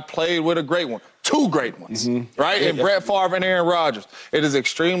receivers. I played with a great one. Two great ones, right? And Brett Favre and Aaron Rodgers. It is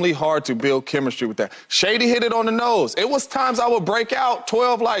extremely hard to build chemistry with that. Shady hit it on the nose. It was times I would break out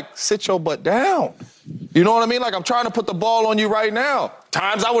 12, sit your butt down. You know what I mean? I'm trying to put the ball on you right now.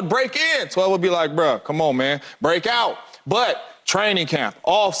 Times I would break in. 12 would be like, bruh, come on, man. Break out. But training camp,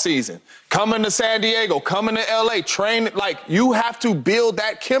 off season, coming to San Diego, coming to LA, train, you have to build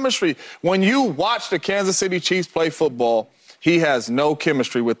that chemistry. When you watch the Kansas City Chiefs play football, he has no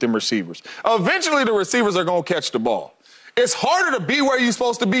chemistry with them receivers. Eventually, the receivers are going to catch the ball. It's harder to be where you're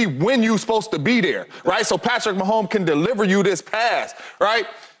supposed to be when you're supposed to be there, right? So Patrick Mahomes can deliver you this pass, right?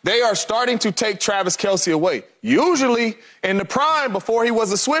 They are starting to take Travis Kelce away. Usually, in the prime, before he was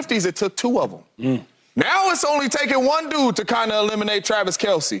the Swifties, it took two of them. Now it's only taking one dude to kind of eliminate Travis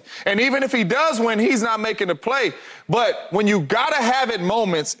Kelce. And even if he does win, he's not making the play. But when you got to have it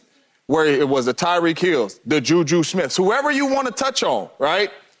moments where it was the Tyreek Hills, the Juju Smiths, whoever you want to touch on, right?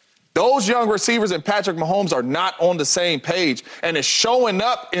 Those young receivers and Patrick Mahomes are not on the same page. And it's showing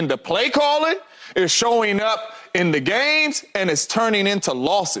up in the play calling, it's showing up in the games, and it's turning into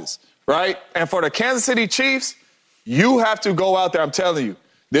losses, right? And for the Kansas City Chiefs, you have to go out there, I'm telling you,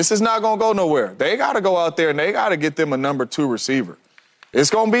 this is not going to go nowhere. They got to go out there and they got to get them a number 2 receiver. It's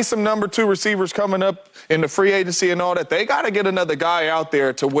going to be some number 2 receivers coming up in the free agency and all that. They got to get another guy out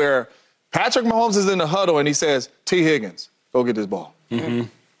there to where Patrick Mahomes is in the huddle and he says, T. Higgins, go get this ball.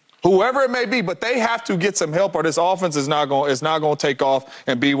 Whoever it may be, but they have to get some help or this offense is not going to take off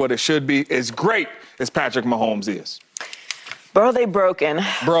and be what it should be. As great as Patrick Mahomes is. Bro, are they broken?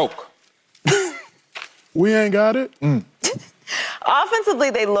 Broke. We ain't got it. Offensively,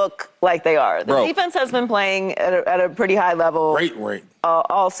 they look like they are. The defense has been playing at a pretty high level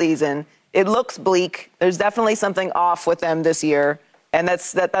all season. It looks bleak. There's definitely something off with them this year. And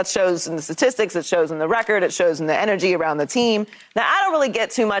that shows in the statistics, it shows in the record, it shows in the energy around the team. Now, I don't really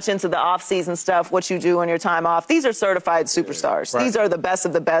get too much into the off-season stuff, what you do on your time off. These are certified superstars. These are the best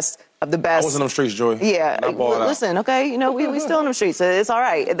of the best of the best. I was in them streets, Joy. Yeah. Listen, okay, we still in them streets. It's all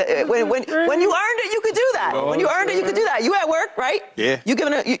right. When you earned it, you could do that. When you earned it, you could do that. You at work, right? Yeah. You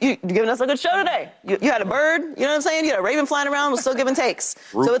giving us a good show today. You had a bird, you know what I'm saying? You had a raven flying around, we're still giving takes.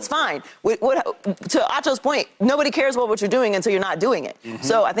 So it's fine. To Acho's point, nobody cares about what you're doing until you're not doing it.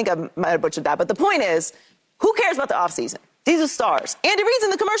 So I think I might have butchered that. But the point is, who cares about the offseason? These are stars. Andy Reid's in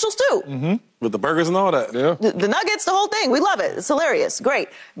the commercials, too. With the burgers and all that. Yeah. The Nuggets, the whole thing. We love it. It's hilarious. Great.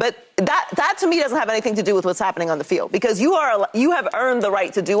 But that to me, doesn't have anything to do with what's happening on the field. Because you have earned the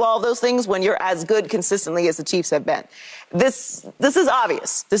right to do all those things when you're as good consistently as the Chiefs have been. This is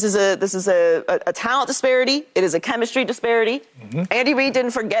obvious. This is a talent disparity. It is a chemistry disparity. Andy Reid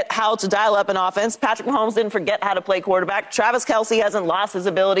didn't forget how to dial up an offense. Patrick Mahomes didn't forget how to play quarterback. Travis Kelce hasn't lost his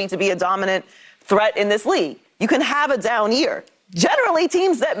ability to be a dominant threat in this league. You can have a down year, generally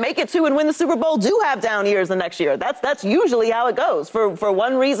teams that make it to and win the Super Bowl do have down years the next year. That's usually how it goes for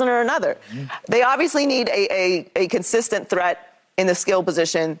one reason or another. They obviously need a consistent threat in the skill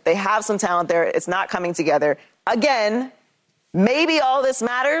position. They have some talent there. It's not coming together. Again, maybe all this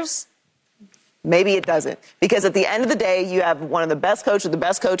matters. Maybe it doesn't. Because at the end of the day, you have one of the best coach in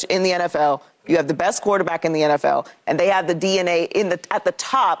the NFL. You have the best quarterback in the NFL, and they have the DNA at the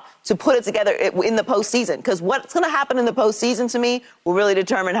top to put it together in the postseason. Because what's going to happen in the postseason, to me, will really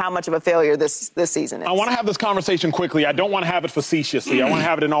determine how much of a failure this season is. I want to have this conversation quickly. I don't want to have it facetiously. I want to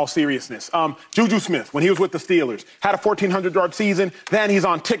have it in all seriousness. Juju Smith, when he was with the Steelers, had a 1,400-yard season. Then he's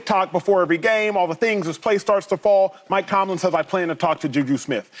on TikTok before every game. All the things, his play starts to fall. Mike Tomlin says, I plan to talk to Juju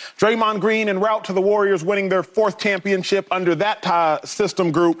Smith. Draymond Green, en route to the Warriors winning their 4th championship under that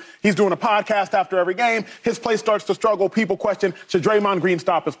system group. He's doing a podcast after every game. His play starts to struggle. People question, should Draymond Green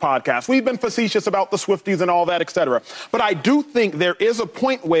stop his podcast? We've been facetious about the Swifties and all that, et cetera. But I do think there is a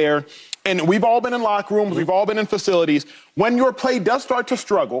point where, and we've all been in locker rooms, we've all been in facilities, when your play does start to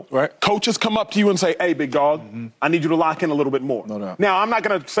struggle, coaches come up to you and say, hey, big dog, I need you to lock in a little bit more. Now, I'm not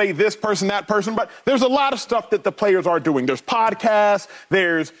going to say this person, that person, but there's a lot of stuff that the players are doing. There's podcasts,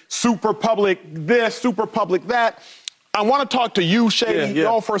 there's super public this, super public that. I want to talk to you, Shady,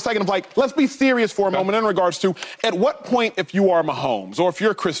 y'all for a second. Let's be serious for a moment in regards to, at what point, if you are Mahomes, or if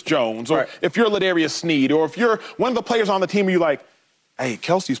you're Chris Jones, or if you're Ladarius Sneed, or if you're one of the players on the team, are you like, hey,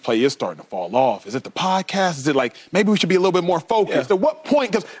 Kelsey's play is starting to fall off. Is it the podcast? Is it maybe we should be a little bit more focused? At what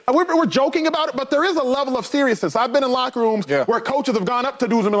point? Because we're joking about it, but there is a level of seriousness. I've been in locker rooms where coaches have gone up to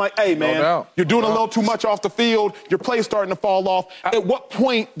dudes and been like, hey, man, you're doing a little too much off the field. Your play's starting to fall off. At what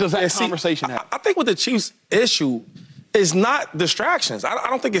point does that conversation happen? I think with the Chiefs' issue is not distractions. I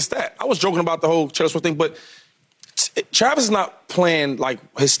don't think it's that. I was joking about the whole Taylor Swift thing, but Travis is not playing like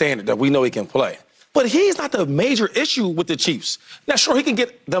his standard that we know he can play. But he's not the major issue with the Chiefs. Now, sure, he can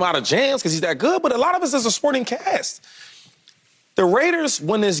get them out of jams because he's that good, but a lot of it is a sporting cast. The Raiders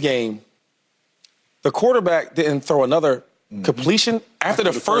win this game. The quarterback didn't throw another completion after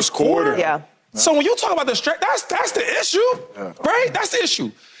the first quarter. Yeah. So when you talk about that's the issue, right? That's the issue.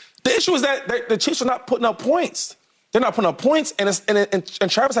 The issue is that the Chiefs are not putting up points. They're not putting up points, and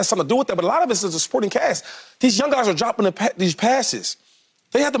Travis has something to do with that, but a lot of it is a sporting cast. These young guys are dropping these passes.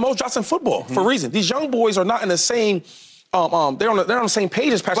 They have the most drops in football for a reason. These young boys are not in the same they're on the same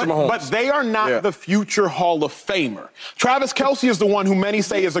page as Patrick Mahomes. But they are not the future Hall of Famer. Travis Kelce is the one who many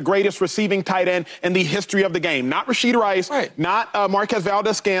say is the greatest receiving tight end in the history of the game. Not Rashid Rice, not Marquez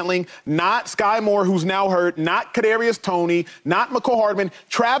Valdez-Scantling, not Sky Moore, who's now hurt, not Kadarius Toney, not McCall Hardman.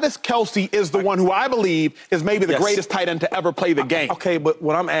 Travis Kelce is the one who I believe is maybe the greatest tight end to ever play the game. Okay, but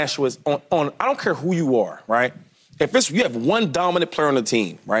what I'm asking is, I don't care who you are, right? If you have one dominant player on the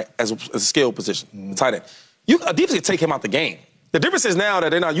team, right, as a skill position, tight end, a defense can take him out the game. The difference is now that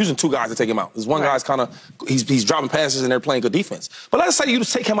they're not using 2 guys to take him out. There's one guy's he's dropping passes and they're playing good defense. But let's say you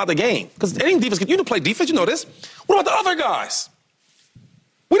just take him out the game. Because any defense, you can play defense, you know this. What about the other guys?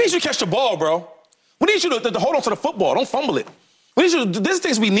 We need you to catch the ball, bro. We need you to hold on to the football. Don't fumble it. We need you to do these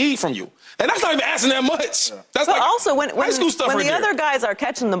things we need from you. And that's not even asking that much. That's but also when high school stuff when the other guys are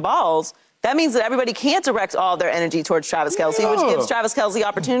catching the balls, that means that everybody can't direct all their energy towards Travis Kelce, which gives Travis Kelce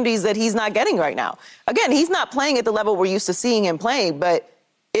opportunities that he's not getting right now. Again, he's not playing at the level we're used to seeing him playing, but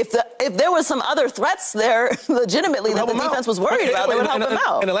if there was some other threats there, legitimately, that the defense was worried about, they would help him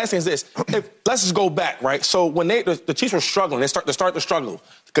out. And the last thing is this. Let's just go back, right? So when the Chiefs were struggling, they start to struggle.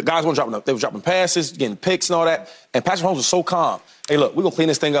 The guys weren't dropping up. They were dropping passes, getting picks and all that. And Patrick Mahomes was so calm. Hey, look, we're going to clean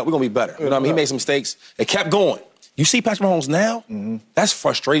this thing up. We're going to be better. You know what I mean? He made some mistakes. It kept going. You see Patrick Mahomes now? That's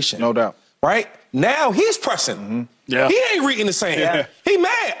frustration. No doubt. Right? Now he's pressing. He ain't reading the same. He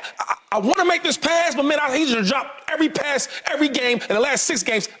mad. I want to make this pass, but man, he's going to drop every pass, every game. In the last 6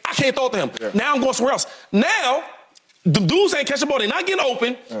 games, I can't throw it to him. Now I'm going somewhere else. Now, the dudes ain't catching the ball. They're not getting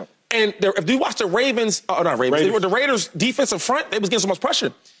open. And if you watch the the Raiders' defensive front, they was getting so much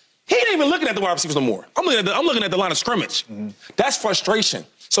pressure. He ain't even looking at the wide receivers no more. I'm looking at the line of scrimmage. That's frustration.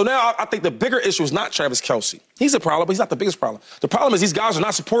 So now I think the bigger issue is not Travis Kelce. He's a problem, but he's not the biggest problem. The problem is these guys are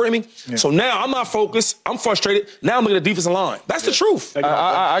not supporting me. So now I'm not focused. I'm frustrated. Now I'm looking at the defensive line. That's the truth.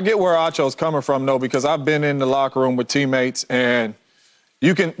 I get where Acho's coming from, though, because I've been in the locker room with teammates, and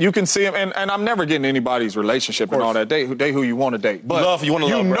you can see them. And I'm never getting anybody's relationship and all that. Date who you want to date. But you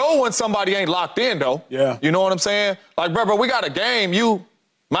know when somebody ain't locked in, though. You know what I'm saying? Like, bro, we got a game. You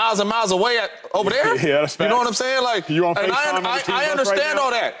miles and miles away over there. Yeah, that's you know what I'm saying? Like, you on and I understand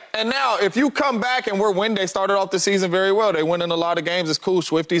all that. And now, if you come back and we're winning, they started off the season very well. They win in a lot of games. It's cool.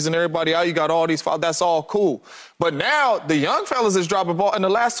 Swifties and everybody out. You got all these fouls. That's all cool. But now the young fellas is dropping ball. In the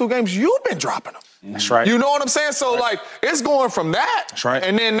last 2 games, you've been dropping them. That's right. You know what I'm saying? So, like, it's going from that. That's right.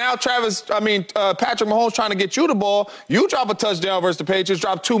 And then now Patrick Mahomes trying to get you the ball. You drop a touchdown versus the Patriots,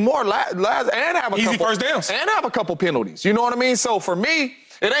 drop 2 more, and have a easy couple first downs. And have a couple penalties. You know what I mean? So, for me,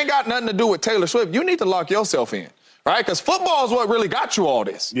 it ain't got nothing to do with Taylor Swift. You need to lock yourself in, right? Because football is what really got you all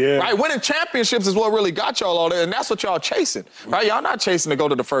this. Yeah. Right? Winning championships is what really got y'all all this, and that's what y'all chasing, right? Y'all not chasing to go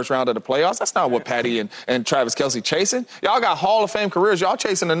to the first round of the playoffs. That's not what Patty and Travis Kelce chasing. Y'all got Hall of Fame careers. Y'all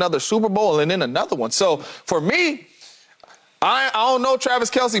chasing another Super Bowl and then another one. So, for me, I don't know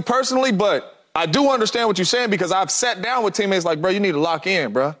Travis Kelce personally, but I do understand what you're saying because I've sat down with teammates like, bro, you need to lock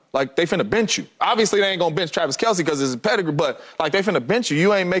in, bro. Like, they finna bench you. Obviously, they ain't gonna bench Travis Kelce because it's a pedigree, but, like, they finna bench you.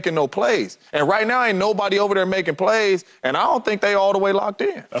 You ain't making no plays. And right now, ain't nobody over there making plays, and I don't think they all the way locked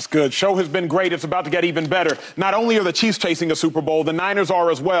in. That's good. Show has been great. It's about to get even better. Not only are the Chiefs chasing a Super Bowl, the Niners are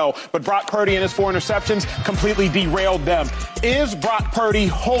as well, but Brock Purdy and his 4 interceptions completely derailed them. Is Brock Purdy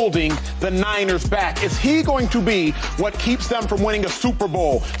holding the Niners back? Is he going to be what keeps them from winning a Super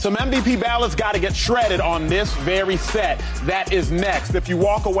Bowl? Some MVP ballots got to get shredded on this very set. That is next. If you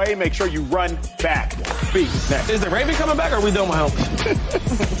walk away, make sure you run back. Speak next. Is the Raven coming back or are we done with him?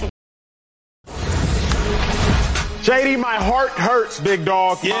 JD, my heart hurts, big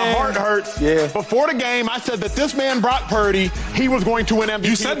dog. Yeah. My heart hurts. Yeah. Before the game, I said that this man, Brock Purdy, he was going to win MVP.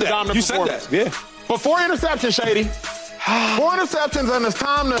 You said that. You said that. Yeah. Before interception, Shady. 4 interceptions, and it's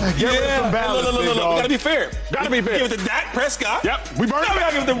time to get rid of some balance. Look. We gotta be fair. Gotta be fair. Give it to Dak Prescott. Yep. We burned Now we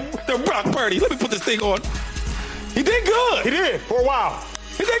gotta give it to Brock Purdy. Let me put this thing on. He did good. He did for a while.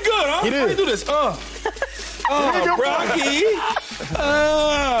 He did good, huh? He did. How do you do this? Brocky.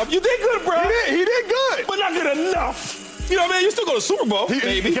 You did good, bro. He did good. But not good enough. You know what I mean? You still go to Super Bowl,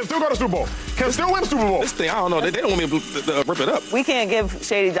 maybe. He can still go to Super Bowl. Can still win Super Bowl. This thing, I don't know. They don't want me to rip it up. We can't give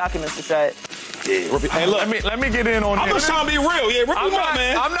shady documents to shred. Yeah, hey, look. Let me get in on I'm just trying to be real. Yeah, rip him up,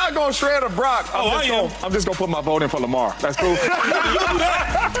 man. I'm not going to shred a Brock. I'm just going to put my vote in for Lamar. That's cool. You do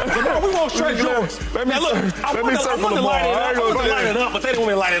that. Lamar, we won't shred yours. Let me circle Lamar. I want to light it up, but they didn't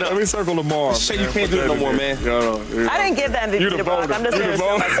want me to light it up. Let me circle Lamar. Shit, you can't do it no more, man. I didn't give that MVP to Brock. I'm just going to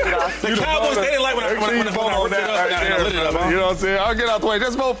show my suit off. The Cowboys, they didn't like when I ripped it up. You know what I'm saying? I'll get out the way.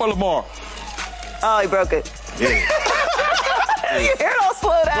 Just vote for Lamar. Oh, he broke it. Yeah. You hear it all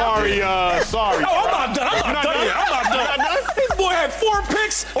slow down. Sorry. No, I'm not done yet. This boy had 4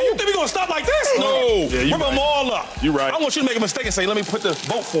 picks. And you think we're going to stop like this? No. Yeah, rip them all up. You're right. I want you to make a mistake and say, let me put the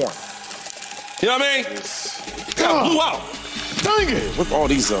vote for him. You know what I mean? Got blew out. Dang it. Rip all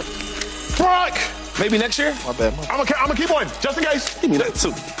these up. Brock. Maybe next year? My bad. I'm gonna keep one, just in case. Give me that,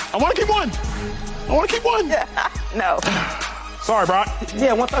 too. I want to keep one. No. Sorry, Brock.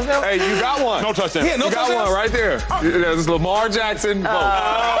 Yeah, 1 touchdown. Hey, you got one. No touchdown. Yeah, no You got touchdowns? one right there. There's Lamar Jackson vote.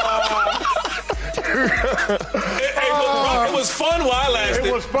 Hey, look, it was fun while it lasted.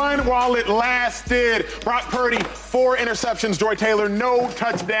 It was fun while it lasted. Brock Purdy, 4 interceptions. Joy Taylor, no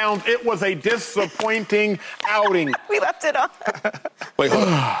touchdowns. It was a disappointing outing. We left it on. Wait, hold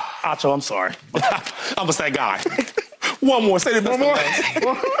on. Acho, I'm sorry. I'm just that guy. One more. Say the best. One more.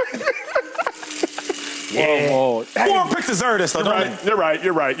 Yeah. 4 picks deserve this, though, You're right.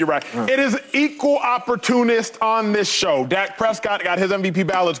 It is equal opportunist on this show. Dak Prescott got his MVP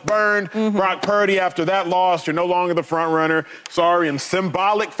ballots burned. Brock Purdy, after that loss, you're no longer the front runner. Sorry, in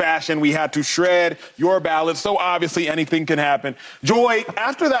symbolic fashion, we had to shred your ballots. So obviously anything can happen. Joy,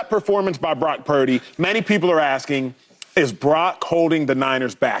 after that performance by Brock Purdy, many people are asking, is Brock holding the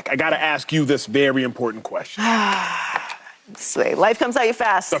Niners back? I got to ask you this very important question. Sweet. Life comes at you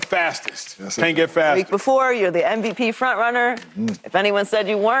fast. The fastest. Can't get faster. The week before, you're the MVP frontrunner. If anyone said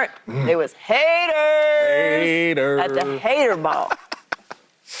you weren't, it was haters. At the hater ball.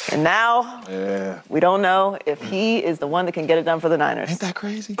 And now, we don't know if he is the one that can get it done for the Niners. Ain't that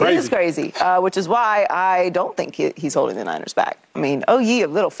crazy? It is crazy, which is why I don't think he's holding the Niners back. I mean, oh, ye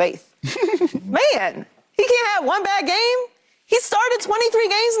of little faith. Man, he can't have one bad game. He started 23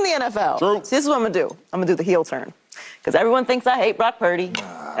 games in the NFL. True. So this is what I'm going to do. I'm going to do the heel turn. Because everyone thinks I hate Brock Purdy.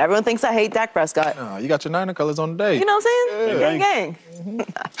 Everyone thinks I hate Dak Prescott. You got your Niner colors on today. You know what I'm saying? Gang.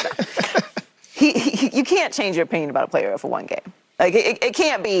 You can't change your opinion about a player for one game. Like, it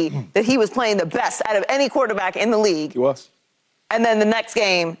can't be that he was playing the best out of any quarterback in the league. He was. And then the next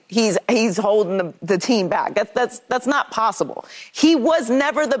game, he's holding the team back. That's not possible. He was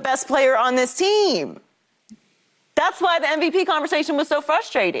never the best player on this team. That's why the MVP conversation was so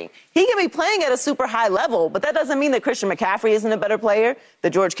frustrating. He can be playing at a super high level, but that doesn't mean that Christian McCaffrey isn't a better player, that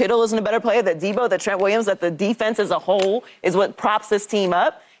George Kittle isn't a better player, that Debo, that Trent Williams, that the defense as a whole is what props this team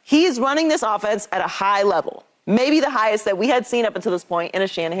up. He's running this offense at a high level. Maybe the highest that we had seen up until this point in a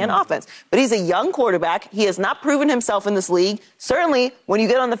Shanahan offense. But he's a young quarterback. He has not proven himself in this league. Certainly, when you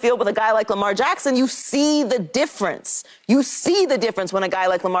get on the field with a guy like Lamar Jackson, you see the difference. You see the difference when a guy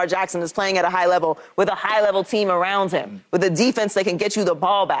like Lamar Jackson is playing at a high level with a high-level team around him, with a defense that can get you the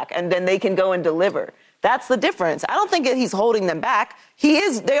ball back, and then they can go and deliver. That's the difference. I don't think that he's holding them back.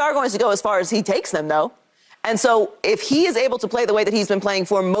 They are going to go as far as he takes them, though. And so if he is able to play the way that he's been playing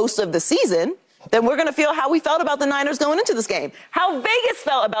for most of the season, then we're going to feel how we felt about the Niners going into this game. How Vegas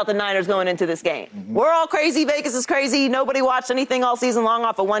felt about the Niners going into this game. We're all crazy. Vegas is crazy. Nobody watched anything all season long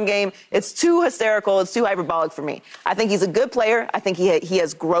off of one game. It's too hysterical. It's too hyperbolic for me. I think he's a good player. I think he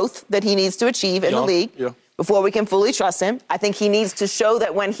has growth that he needs to achieve in the league before we can fully trust him. I think he needs to show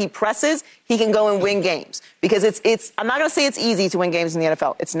that when he presses, he can go and win games. Because I'm not going to say it's easy to win games in the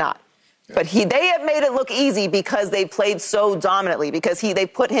NFL. It's not. But they have made it look easy because they played so dominantly, because they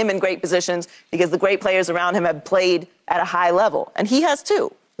put him in great positions, because the great players around him have played at a high level. And he has too.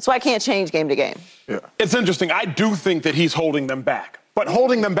 That's why I can't change game to game. Yeah. It's interesting. I do think that he's holding them back. But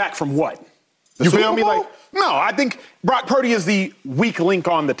holding them back from what? You feel me? No, I think Brock Purdy is the weak link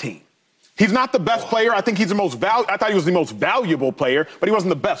on the team. He's not the best player. I think he's the most I thought he was the most valuable player, but he wasn't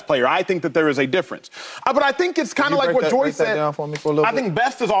the best player. I think that there is a difference. But I think it's kind of like what Joy said. I think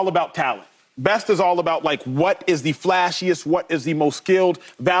best is all about talent. Best is all about, like, what is the flashiest, what is the most skilled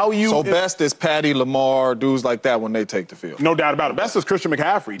value. So best is Patty, Lamar, dudes like that when they take the field. No doubt about it. Best is Christian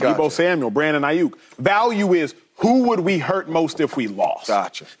McCaffrey, Debo Samuel, Brandon Ayuk. Value is who would we hurt most if we lost.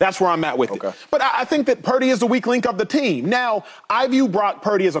 Gotcha. That's where I'm at with it. But I think that Purdy is the weak link of the team. Now, I view Brock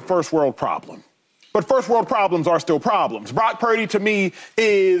Purdy as a first-world problem. But first-world problems are still problems. Brock Purdy, to me,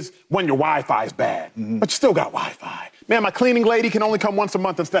 is when your Wi-Fi is bad, but you still got Wi-Fi. Man, my cleaning lady can only come once a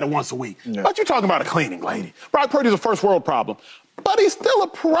month instead of once a week. But you're talking about a cleaning lady. Brock Purdy's a first-world problem. But he's still a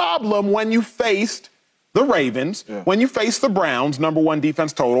problem when you faced the Ravens, when you face the Browns, #1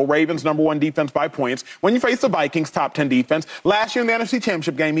 defense total, Ravens #1 defense by points, when you face the Vikings, top 10 defense. Last year in the NFC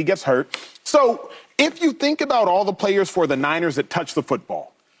Championship game, he gets hurt. So if you think about all the players for the Niners that touch the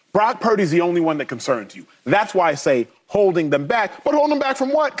football, Brock Purdy's the only one that concerns you. That's why I say holding them back. But holding them back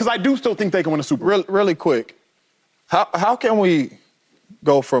from what? Because I do still think they can win a Super Bowl. Really quick, how can we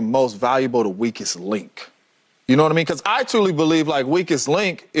go from most valuable to weakest link? You know what I mean? Because I truly believe, like, weakest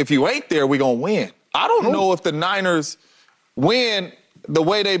link, if you ain't there, we're going to win. I don't know if the Niners win the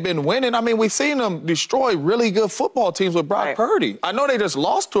way they've been winning. I mean, we've seen them destroy really good football teams with Brock Purdy. I know they just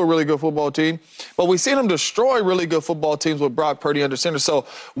lost to a really good football team, but we've seen them destroy really good football teams with Brock Purdy under center. So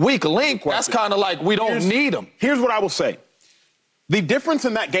weak link, that's kind of like we don't need them. Here's what I will say. The difference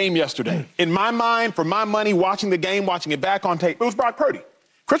in that game yesterday, in my mind, for my money, watching the game, watching it back on tape, it was Brock Purdy.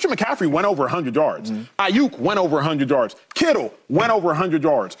 Christian McCaffrey went over 100 yards. Ayuk went over 100 yards. Kittle went over 100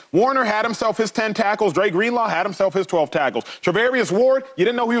 yards. Warner had himself his 10 tackles. Dre Greenlaw had himself his 12 tackles. Travarius Ward, you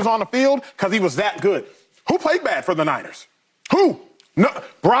didn't know he was on the field because he was that good. Who played bad for the Niners? Who? No,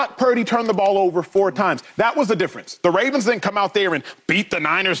 Brock Purdy turned the ball over 4 times. That was the difference. The Ravens didn't come out there and beat the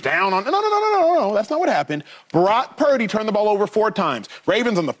Niners down on. No. That's not what happened. Brock Purdy turned the ball over 4 times.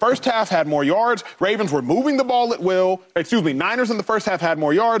 Ravens in the first half had more yards. Ravens were moving the ball at will. Niners in the first half had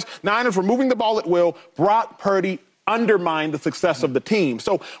more yards. Niners were moving the ball at will. Brock Purdy undermine the success of the team.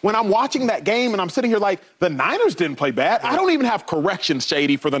 So when I'm watching that game and I'm sitting here like, the Niners didn't play bad. I don't even have corrections,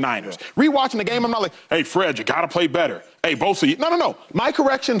 Shady, for the Niners. Rewatching the game, I'm not like, hey, Fred, you got to play better. Hey, both of you. No. My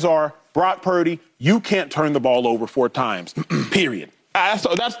corrections are, Brock Purdy, you can't turn the ball over 4 times, period.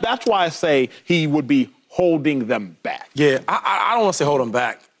 So that's why I say he would be holding them back. Yeah, I don't want to say hold them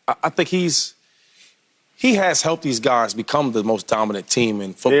back. I think he has helped these guys become the most dominant team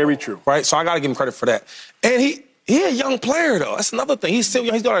in football. Very true. Right? So I got to give him credit for that. And he's a young player, though. That's another thing. He's still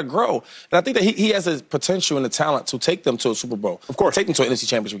young. He's got to grow. And I think that he has the potential and the talent to take them to a Super Bowl. Of course. Take them to an NFC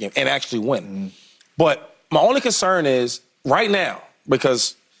Championship game and actually win. But my only concern is right now,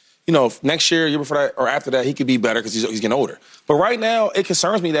 because, next year before that, or after that, he could be better because he's getting older. But right now, it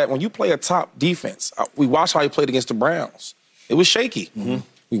concerns me that when you play a top defense, we watched how he played against the Browns. It was shaky.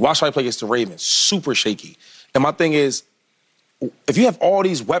 We watched how he played against the Ravens. Super shaky. And my thing is, if you have all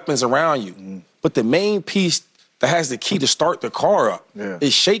these weapons around you, but the main piece that has the key to start the car up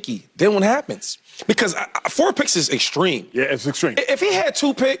is shaky, then what happens? Because 4 picks is extreme. Yeah, it's extreme. If he had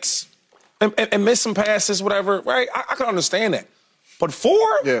 2 picks and missed some passes, whatever, right, I can understand that. But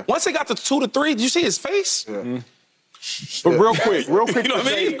 4, once they got to 2 to 3, did you see his face? But real quick you know what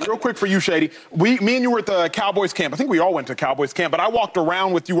I mean? Real quick for you, Shady. Me and you were at the Cowboys camp. I think we all went to Cowboys camp, but I walked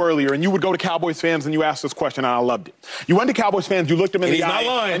around with you earlier, and you would go to Cowboys fans, and you asked this question, and I loved it. You went to Cowboys fans, you looked them in the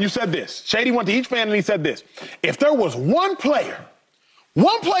eye, and you said this. Shady went to each fan, and he said this. If there was one player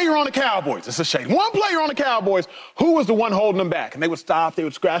on the Cowboys, this is Shady, one player on the Cowboys, who was the one holding them back? And they would stop, they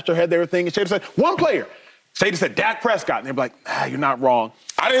would scratch their head, they were thinking. Shady said, one player. Shady said, Dak Prescott. And they'd be like, you're not wrong.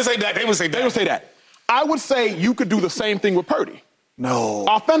 I didn't say that. They would say that. They would say that. I would say you could do the same thing with Purdy. No.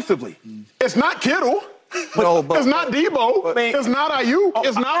 Offensively. It's not Kittle. It's not Debo. It's not Ayuk.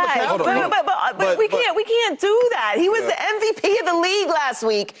 It's not McCaffrey. But we can't do that. He was the MVP of the league last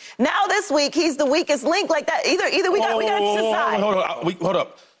week. Now this week he's the weakest link like that. Either we got to decide. Hold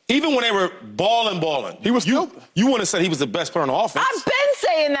up. Even when they were balling, he was you wouldn't have said he was the best player on the offense. I've been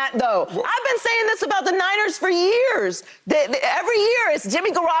saying that, though. I've been saying this about the Niners for years. Every year, it's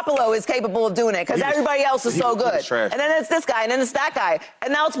Jimmy Garoppolo is capable of doing it because everybody else is so good. And then it's this guy, and then it's that guy.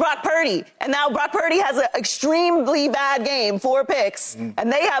 And now it's Brock Purdy. And now Brock Purdy has an extremely bad game, 4 picks.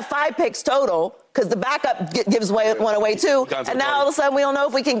 And they have 5 picks total because the backup gives one away, too. And now all of a sudden, we don't know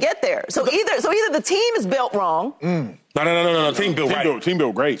if we can get there. So either the team is built wrong. No. Team built right. Team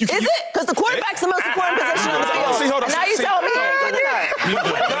built great. Is it? Because the quarterback's the most important position on the field. And now you tell me.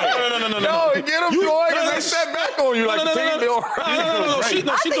 No, get him going because they set back on you like the team built right. I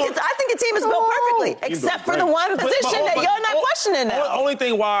think the team is built perfectly, except for the one position that you're not questioning now. The only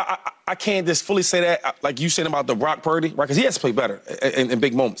thing why I can't just fully say that, like you said about the Brock Purdy, right? Because he has to play better in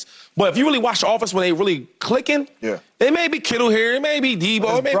big moments. But if you really watch the offense when they really clicking, it may be Kittle here, it may be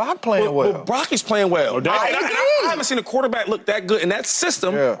Debo. Brock playing well. But Brock is playing well. I haven't seen a quarterback look that good in that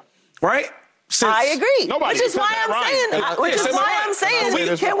system, right? I agree. Which is why I'm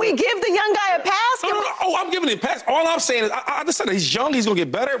saying, can we give the young guy a pass? I'm giving him a pass. All I'm saying is, I just said that he's young. He's going to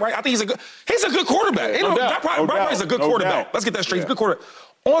get better, right? I think he's a good quarterback. Brock Purdy's a good quarterback. Let's get that straight. He's a good quarterback.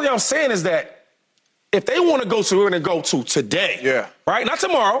 Only I'm saying is that if they want to go to where we're going to go to today, right? Not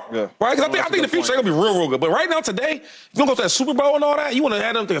tomorrow, right? Because I think the future is going to be real good. But right now, today, if you want to go to that Super Bowl and all that, you want to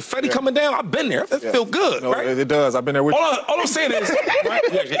add them to confetti coming down, I've been there. It feels good, right? It does. I've been there with you. All I'm saying is,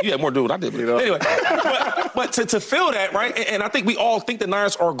 right? You had more to do than I did. But anyway, but to feel that, right? And I think we all think the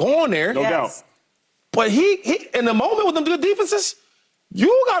Niners are going there. No doubt. But he in the moment with them good defenses,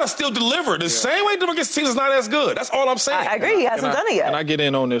 you got to still deliver. The same way to against teams is not as good. That's all I'm saying. I agree. He hasn't done it yet. Can I get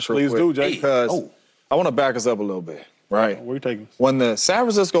in on this real quick? Please do, Jay. Because I want to back us up a little bit, right? Where are you taking us? When the San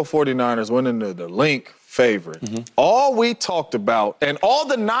Francisco 49ers went into the link favorite, all we talked about and all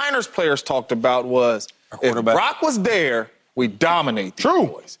the Niners players talked about was if Brock was there, we dominate these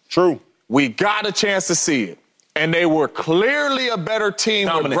boys. True. We got a chance to see it. And they were clearly a better team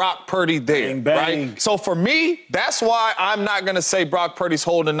with Brock Purdy there, right? So for me, that's why I'm not going to say Brock Purdy's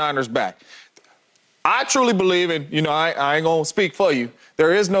holding the Niners back. I truly believe, and, I ain't going to speak for you,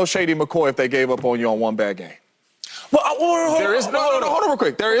 there is no Shady McCoy if they gave up on you on one bad game. Well, hold on real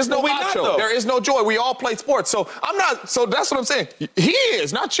quick. There is no macho. There is no joy. We all play sports. So that's what I'm saying. He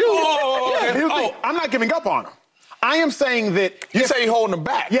is, not you. I'm not giving up on him. I am saying that... You say you're holding them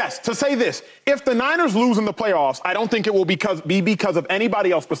back. Yes, to say this. If the Niners lose in the playoffs, I don't think it will be because of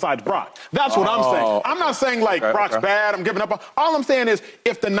anybody else besides Brock. That's what I'm saying. I'm not saying, Brock's bad, I'm giving up. All I'm saying is,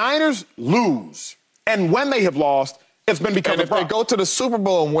 if the Niners lose, and when they have lost, it's been because of Brock. If they go to the Super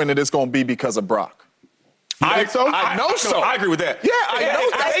Bowl and win it, it's going to be because of Brock. I think so? I know so. I agree with that. Yeah, I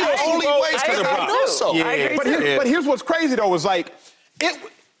know that's the only way it's because of Brock. I know so. But here's what's crazy, though, is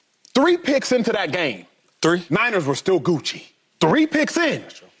 3 picks into that game. 3? Niners were still Gucci. 3 picks in.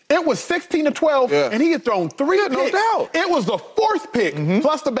 It was 16-12, and he had thrown 3 picks. No doubt. It was the 4th pick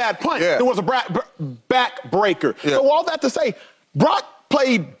plus the bad punt. There was a back breaker. So all that to say, Brock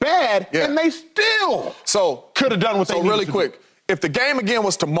played bad, and they still could have done what they needed really to quick. do. If the game again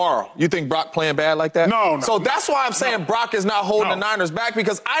was tomorrow, you think Brock playing bad like that? No. So that's why I'm saying Brock is not holding the Niners back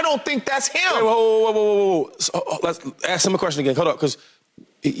because I don't think that's him. Whoa. So, let's ask him a question again. Hold up, because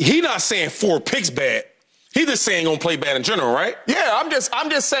he's not saying 4 picks bad. He just saying gonna play bad in general, right? Yeah, I'm just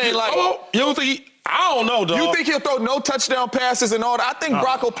saying you don't think I don't know, dog. You think he'll throw no touchdown passes and all that? I think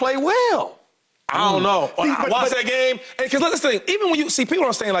Brock will play well. I don't know. I watched that game. Because let's think, even when you see people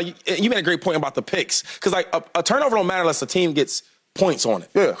are saying, you made a great point about the picks. Because, a turnover don't matter unless the team gets points on it.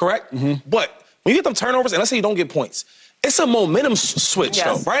 Yeah. Correct? But when you get them turnovers, and let's say you don't get points, it's a momentum switch,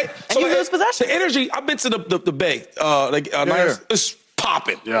 though, right? And you lose possession. The energy, I've been to the Bay. Niners, it's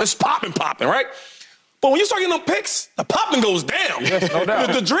popping. Yeah. It's popping, right? But when you start getting them picks, the popping goes down. Yes, no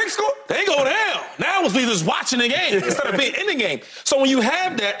doubt. The drinks they go down. Now it's we just watching the game instead of being in the game. So when you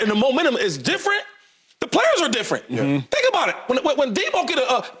have that and the momentum is different, The players are different. Think about it. When Debo get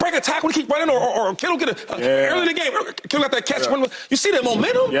a break a tackle, he keep running, or Kittle get early in the game, Kittle got that catch. You see that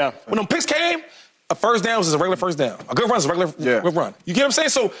momentum? Yeah. When them picks came, a first down is a regular first down. A good run is a regular good run. You get what I'm saying?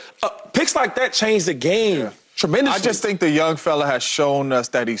 So picks like that change the game tremendously. I just think the young fella has shown us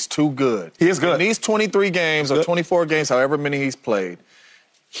that he's too good. He is good. In these 23 games or 24 games, however many he's played,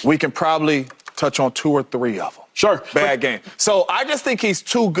 we can probably touch on 2 or 3 of them. Sure. Bad game. So I just think he's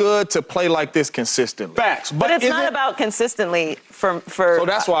too good to play like this consistently. Facts. But it's not about consistently for So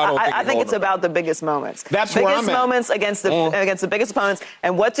that's why I think it's about the biggest moments. That's where I'm at. Biggest moments against the biggest opponents.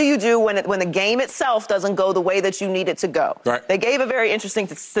 And what do you do when the game itself doesn't go the way that you need it to go? Right. They gave a very interesting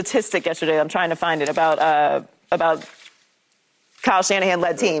statistic yesterday. I'm trying to find it about Kyle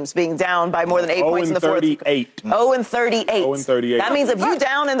Shanahan-led teams being down by more than 8 points in the fourth. 0-38. 0-38. 0-38. That means if you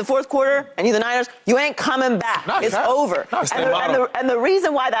down in the fourth quarter and you're the Niners, you ain't coming back. It's over. And the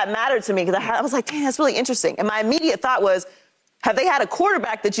reason why that mattered to me, because I was like, dang, that's really interesting. And my immediate thought was, have they had a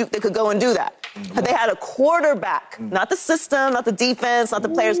quarterback that could go and do that? Have they had a quarterback, not the system, not the defense, not the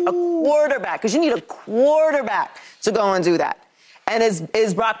players, a quarterback? Because you need a quarterback to go and do that. And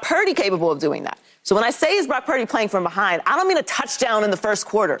is Brock Purdy capable of doing that? So when I say is Brock Purdy playing from behind, I don't mean a touchdown in the first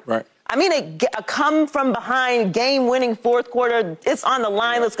quarter. Right. I mean a come from behind, game-winning fourth quarter. It's on the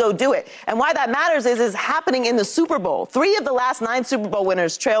line. Let's go do it. And why that matters is happening in the Super Bowl. 3 of the last 9 Super Bowl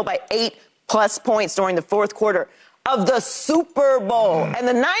winners trailed by 8+ points during the fourth quarter of the Super Bowl. And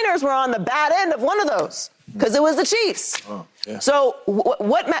the Niners were on the bad end of one of those because it was the Chiefs. So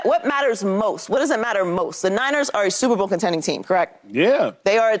what matters most? What does it matter most? The Niners are a Super Bowl contending team, correct? Yeah.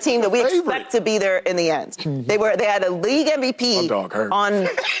 They are a team that we expect to be there in the end. They had a league MVP on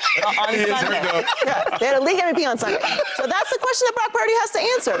Sunday. They had a league MVP on Sunday. So that's the question that Brock Purdy has to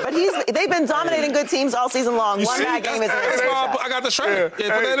answer. But they've been dominating good teams all season long. One bad game is I got the shredder. Put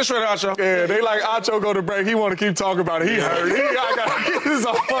that in the shredder, Acho. Yeah, they like Acho go to break. He want to keep talking about it. He hurt. This is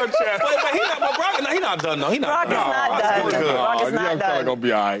a fun chat. But he's not done, though. He's not done. Brock is not done. Brock is not done. Gonna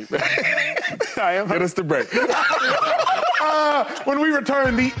be all right. Get us the break. When we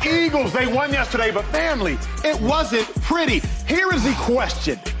return, the Eagles, they won yesterday, but family, it wasn't pretty. Here is the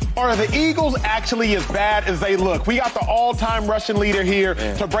question. Are the Eagles actually as bad as they look? We got the all-time rushing leader here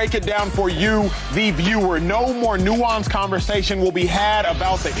to break it down for you, the viewer. No more nuanced conversation will be had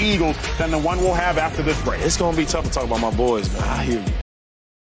about the Eagles than the one we'll have after this break. It's going to be tough to talk about my boys, man. I hear you.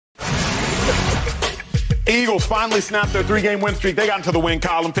 Eagles finally snapped their 3-game win streak. They got into the win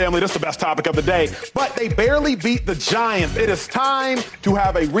column, family. This is the best topic of the day. But they barely beat the Giants. It is time to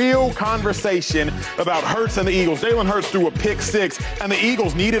have a real conversation about Hurts and the Eagles. Jalen Hurts threw a pick 6, and the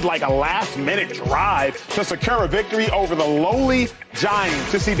Eagles needed like a last-minute drive to secure a victory over the lowly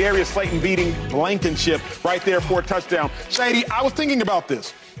Giants. To see Darius Slayton beating Blankenship right there for a touchdown. Shady, I was thinking about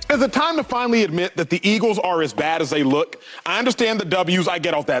this. Is it time to finally admit that the Eagles are as bad as they look? I understand the W's. I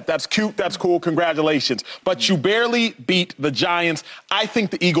get off that. That's cute. That's cool. Congratulations. But you barely beat the Giants. I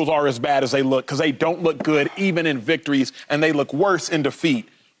think the Eagles are as bad as they look because they don't look good even in victories, and they look worse in defeat.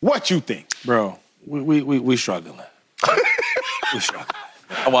 What you think? Bro, we struggling. We struggling.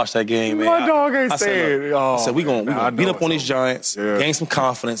 I watched that game, man. My dog ain't saying. I said, we're going to beat up on these Giants, gain some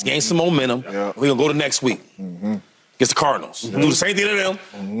confidence, gain some momentum. We're going to go to next week. Against the Cardinals. Do the same thing to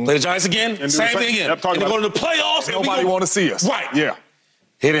them. Play the Giants again. Same thing again. And then go to the playoffs. Nobody want to see us. Right. Yeah.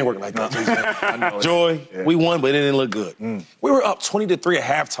 It didn't work like that. Joy, we won, but it didn't look good. We were up 20-3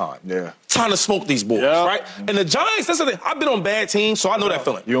 at halftime. Yeah. Trying to smoke these boys, right? And the Giants, that's the thing. I've been on bad teams, so I know that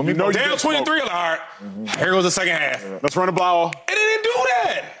feeling. You know down 23, all right. Here goes the second half. Let's run the ball. And it didn't do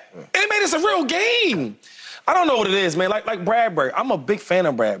that. It made us a real game. I don't know what it is, man. Like Bradbury. I'm a big fan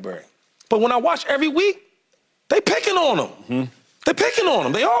of Bradbury. But when I watch every week, they picking on him. They picking on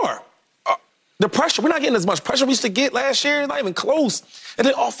him. They are. The pressure, we're not getting as much pressure we used to get last year. Not even close. And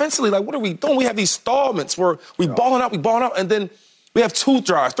then offensively, like, what are we doing? We have these stallments where we balling out, and then we have 2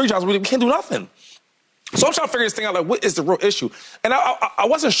 drives, 3 drives, we can't do nothing. So I'm trying to figure this thing out, like, what is the real issue? And I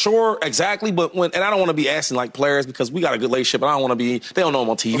wasn't sure exactly, but and I don't want to be asking, like, players because we got a good relationship, and I don't want to be, they don't know them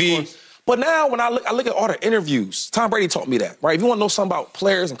on TV. But now when I look at all the interviews, Tom Brady taught me that, right? If you want to know something about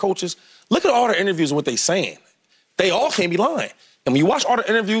players and coaches, look at all the interviews and what they're saying. They all can't be lying. And when you watch all the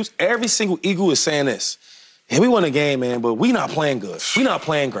interviews, every single Eagle is saying this. Yeah, we won the game, man, but we not playing good. We not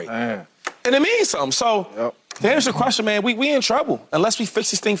playing great. Man. And it means something. So to answer the question, man, we in trouble unless we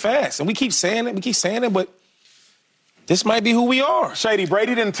fix this thing fast. And we keep saying it, but this might be who we are. Shady,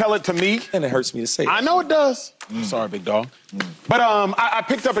 Brady didn't tell it to me. And it hurts me to say it. I know it does. I'm sorry, big dog. But I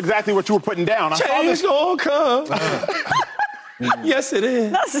picked up exactly what you were putting down. Change gonna come. Yes, it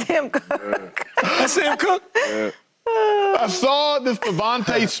is. That's Sam Cook. That's Sam Cook. I saw this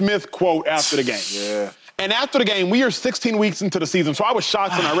Devontae Smith quote after the game. Yeah. And after the game, we are 16 weeks into the season, so I was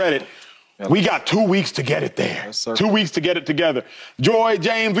shocked when I read it. We got 2 weeks to get it there. Yes, 2 weeks to get it together. Joy,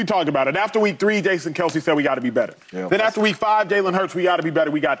 James, we talked about it. After week 3, Jason Kelsey said we got to be better. Yeah, then after week 5, Jalen Hurts, we got to be better.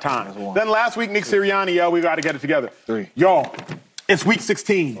 We got time. Then last week, Nick Sirianni, we got to get it together. 3. Y'all, it's week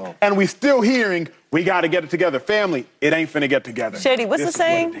 16, and we still hearing we got to get it together. Family, it ain't finna get together. Shady, what's the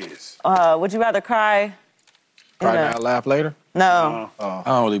saying? Would you rather cry? Cry now, laugh later? No. I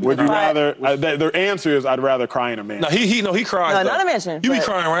don't really Would you rather? Their answer is I'd rather cry in a mansion. No, he cries. No, though. not a mansion. You be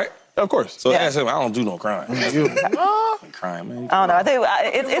crying, right? Of course. So ask him. I don't do no crying. You crying, man. I don't know. I think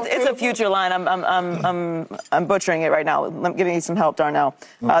it's a future line. I'm butchering it right now. I'm giving you some help, Darnell.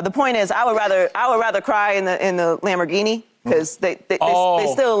 The point is, I would rather cry in the Lamborghini because they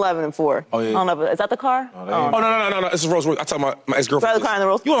still 11-4. Oh, yeah. I don't know. Is that the car? No. It's a Rolls Royce. I'm talking about my ex-girlfriend. Rather cry in the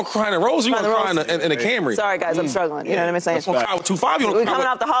Rolls? You want to cry in the Rolls? Or you want to cry in a Camry? Sorry, guys. I'm struggling. You know what I'm saying? You want to cry with 2.5? You want We're coming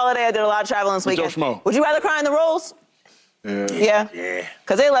off the holiday. I did a lot of traveling this weekend. Would you rather cry in the Rolls? Yeah.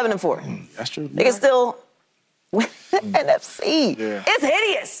 Because they're 11-4. That's true. They can still win the NFC. Yeah. It's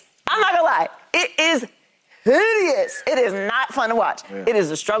hideous. I'm not gonna lie. It is hideous. It is not fun to watch. Yeah. It is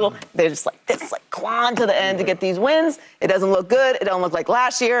a struggle. They're just like this, like clawing to the end to get these wins. It doesn't look good. It don't look like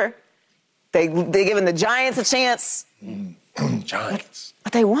last year. They giving the Giants a chance. Giants.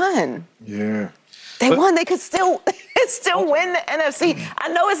 But they won. Yeah. They won. They could still win the NFC. I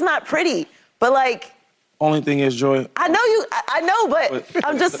know it's not pretty, but like. Only thing is, Joy. I know, but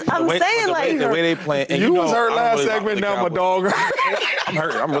I'm saying the way they play. And you was hurt last segment, now my dog. I'm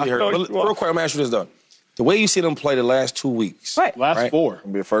hurt. I'm really hurt. But real quick, I'm gonna ask you this though. The way you see them play the last 2 weeks, last 4,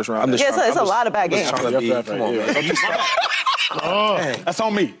 gonna be a first round. It's a lot of bad games. Come on, man. That's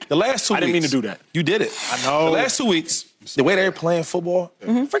on me. The last 2 weeks. I didn't mean to do that. You did it. I know. The last 2 weeks, the way they're playing football,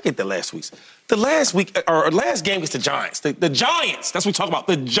 forget the last weeks. The last week, or last game was the Giants. The Giants. That's what we talk about.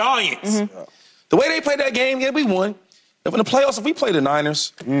 The Giants. The way they played that game, we won. If in the playoffs, if we play the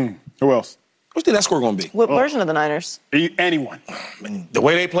Niners, who else? What do you think that score going to be? What version of the Niners? Anyone. The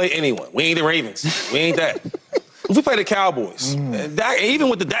way they play anyone. We ain't the Ravens. We ain't that. If we play the Cowboys, even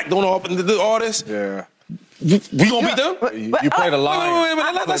with the Dak doing all this, we going to beat them? You play the Lions.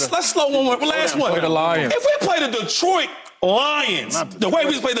 Wait. Let's slow one more. Last one. Play the Lions. If we play the Detroit Lions, the way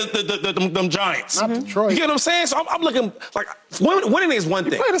we play them Giants. Not Detroit. You get what I'm saying? So I'm looking like winning is one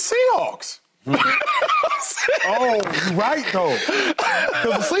thing. Play the Seahawks. Oh, you're right though.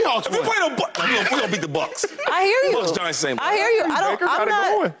 Because the Seahawks. If we play the Bucs, we're gonna beat the Bucs. I hear you. Bucs, Giants, same. I hear you. I'm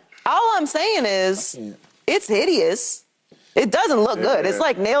not. All I'm saying is, it's hideous. It doesn't look good. It's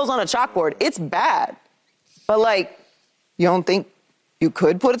like nails on a chalkboard. It's bad. But like, you don't think you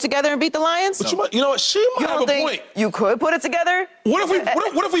could put it together and beat the Lions? But you know what? She might have a point. You could put it together? What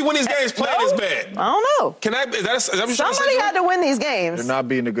if we win these games playing this bad? I don't know. Is that what you're trying to say? Somebody had to win these games. They're not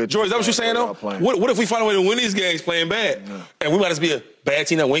being a good. George, is that what you're saying though? What if we find a way to win these games playing bad, and we might just be a bad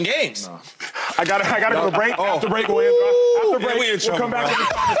team that win games? No. I gotta go to break. After break, we'll come back to this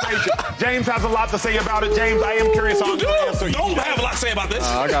conversation. James has a lot to say about it. James, I am curious on your answer. Don't have a lot to say about this.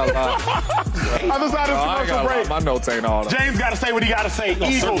 I got a lot. Other side of this commercial break. My notes ain't all that. James got to say what he got to say.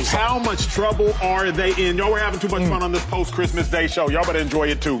 Eagles, how much trouble are they in? Y'all were having too much fun on this post-Christmas Day show. Y'all better enjoy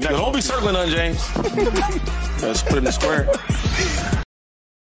it too. Don't be circling on James. Let's put it in the square.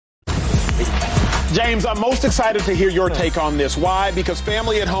 James, I'm most excited to hear your take on this. Why? Because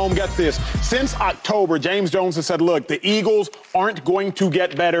family at home, get this. Since October, James Jones has said, look, the Eagles aren't going to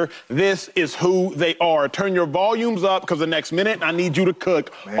get better. This is who they are. Turn your volumes up because the next minute I need you to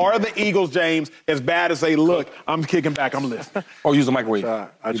cook. Man. Are the Eagles, James, as bad as they look? I'm kicking back. I'm listening. Or use the microwave. I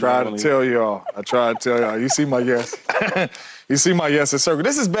tried to tell y'all. You see my yes. You see my yes in circle.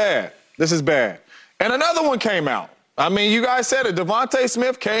 This is bad. And another one came out. I mean, you guys said it. Devontae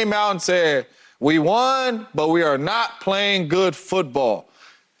Smith came out and said, we won, but we are not playing good football.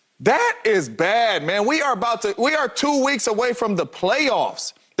 That is bad, man. We are 2 weeks away from the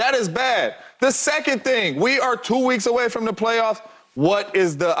playoffs. That is bad. The second thing, we are 2 weeks away from the playoffs. What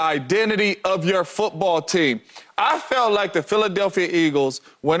is the identity of your football team? I felt like the Philadelphia Eagles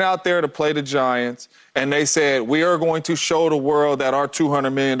went out there to play the Giants, and they said, we are going to show the world that our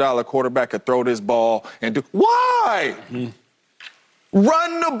 $200 million quarterback could throw this ball and do. Why?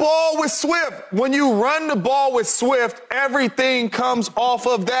 Run the ball with Swift. When you run the ball with Swift, everything comes off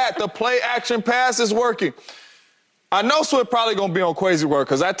of that. The play-action pass is working. I know Swift probably going to be on crazy work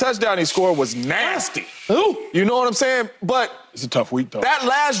because that touchdown he scored was nasty. Ooh. You know what I'm saying? But it's a tough week, though. That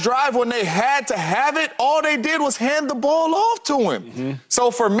last drive when they had to have it, all they did was hand the ball off to him.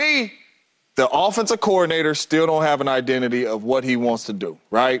 So for me, the offensive coordinator still don't have an identity of what he wants to do,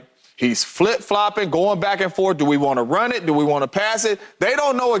 right? He's flip-flopping, going back and forth. Do we want to run it? Do we want to pass it? They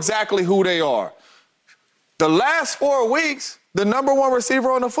don't know exactly who they are. The last 4 weeks, the number one receiver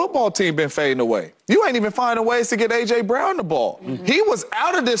on the football team been fading away. You ain't even finding ways to get A.J. Brown the ball. Mm-hmm. He was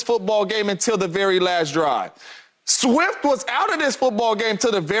out of this football game until the very last drive. Swift was out of this football game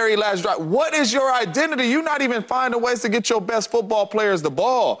till the very last drive. What is your identity? You're not even finding ways to get your best football players the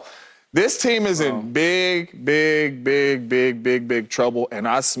ball. This team is in big trouble, and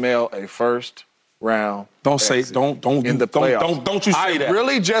I smell a first-round. Don't you say that. I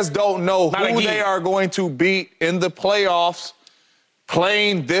really just don't know who they are going to beat in the playoffs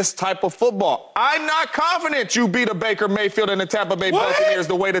playing this type of football. I'm not confident you beat a Baker Mayfield and the Tampa Bay Buccaneers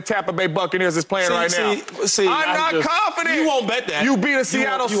the way the Tampa Bay Buccaneers is playing right now. I'm not confident. You won't bet that. You beat a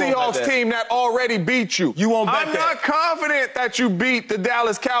Seattle Seahawks team that already beat you. You won't bet that. I'm not confident that you beat the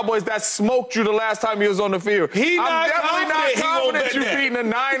Dallas Cowboys that smoked you the last time you was on the field. I'm definitely not confident you beating the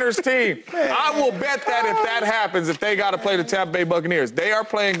Niners team. I will bet that if that happens, if they got to play the Tampa Bay Buccaneers, they are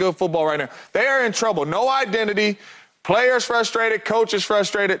playing good football right now. They are in trouble. No identity. Players frustrated, coaches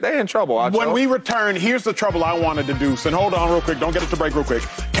frustrated. They in trouble. When we return, here's the trouble I wanted to do. And hold on real quick. Don't get it to break real quick.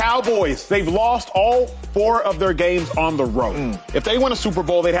 Cowboys, they've lost all 4 of their games on the road. If they win a Super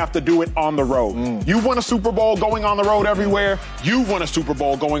Bowl, they'd have to do it on the road. You won a Super Bowl going on the road everywhere. You won a Super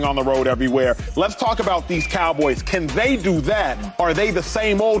Bowl going on the road everywhere. Let's talk about these Cowboys. Can they do that? Are they the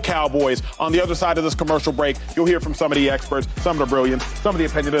same old Cowboys? On the other side of this commercial break, you'll hear from some of the experts, some of the brilliant, some of the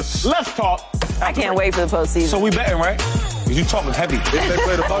opinionists. Let's talk. I can't wait for the postseason. So we betting, right? Because you talking heavy. If they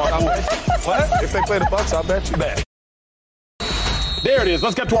play the Bucs, I'll bet you. What? If they play the Bucs, I'll bet you. Bet. There it is.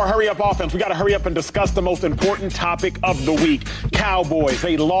 Let's get to our hurry-up offense. We got to hurry up and discuss the most important topic of the week. Cowboys,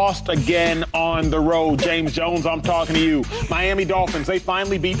 they lost again on the road. James Jones, I'm talking to you. Miami Dolphins, they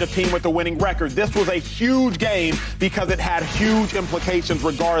finally beat the team with a winning record. This was a huge game because it had huge implications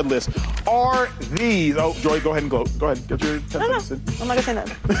regardless. Are these... Oh, Joy, go ahead and go. Go ahead. Get your 10 seconds in. I'm not going to say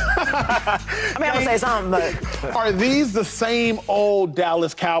nothing. I mean, I'm going to say something, but... Are these the same old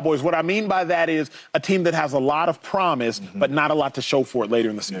Dallas Cowboys? What I mean by that is a team that has a lot of promise, but not a lot to show for it later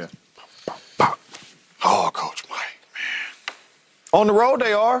in the season. Oh, Coach Mike, man. On the road,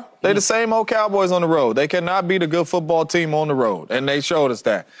 they are. They're the same old Cowboys on the road. They cannot beat a good football team on the road, and they showed us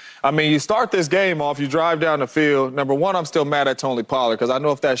that. I mean, you start this game off, you drive down the field. Number one, I'm still mad at Tony Pollard because I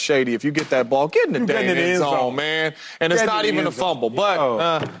know if that's shady, if you get that ball, get in the damn end zone, man. And it's not even a fumble.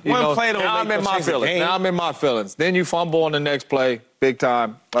 But, you know, now I'm in my feelings. Now I'm in my feelings. Then you fumble on the next play, big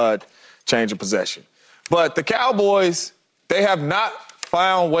time, change of possession. But the Cowboys... they have not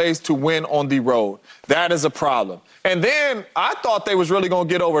found ways to win on the road. That is a problem. And then I thought they was really going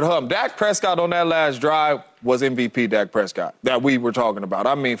to get over the hump. Dak Prescott on that last drive was MVP Dak Prescott that we were talking about.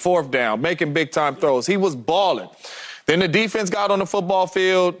 I mean, 4th down, making big-time throws. He was balling. Then the defense got on the football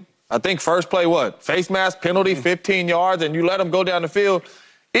field. I think first play, face mask, penalty, 15 yards, and you let them go down the field.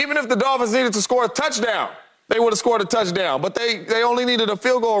 Even if the Dolphins needed to score a touchdown, they would have scored a touchdown. But they only needed a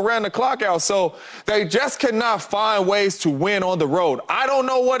field goal, ran the clock out. So they just cannot find ways to win on the road. I don't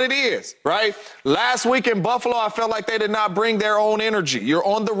know what it is, right? Last week in Buffalo, I felt like they did not bring their own energy. You're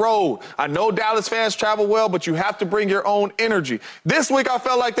on the road. I know Dallas fans travel well, but you have to bring your own energy. This week, I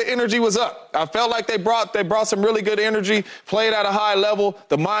felt like the energy was up. I felt like they brought some really good energy, played at a high level.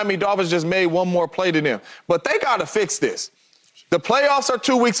 The Miami Dolphins just made one more play to them. But they got to fix this. The playoffs are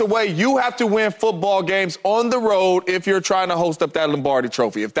 2 weeks away. You have to win football games on the road if you're trying to host up that Lombardi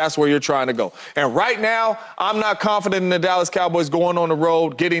trophy, if that's where you're trying to go. And right now, I'm not confident in the Dallas Cowboys going on the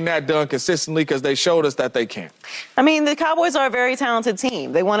road, getting that done consistently because they showed us that they can. I mean, the Cowboys are a very talented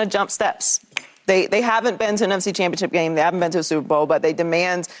team. They want to jump steps. They haven't been to an NFC Championship game. They haven't been to a Super Bowl, but they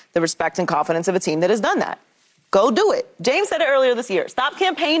demand the respect and confidence of a team that has done that. Go do it. James said it earlier this year. Stop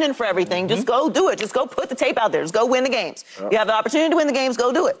campaigning for everything. Just go do it. Just go put the tape out there. Just go win the games. You have the opportunity to win the games,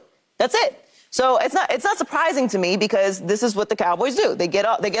 go do it. That's it. So it's not surprising to me because this is what the Cowboys do. They get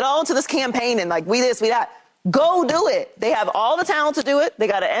all into this campaign and like we this, we that. Go do it. They have all the talent to do it. They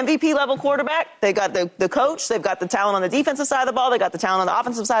got an MVP level quarterback. They got the coach. They've got the talent on the defensive side of the ball. They got the talent on the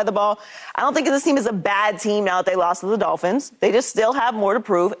offensive side of the ball. I don't think this team is a bad team now that they lost to the Dolphins. They just still have more to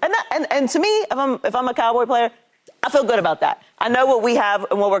prove. And to me, if I'm a Cowboy player, I feel good about that. I know what we have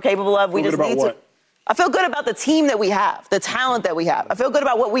and what we're capable of. We just need to. I feel good about the team that we have, the talent that we have. I feel good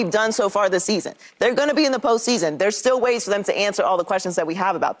about what we've done so far this season. They're going to be in the postseason. There's still ways for them to answer all the questions that we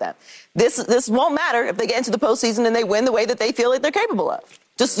have about them. This won't matter if they get into the postseason and they win the way that they feel like they're capable of.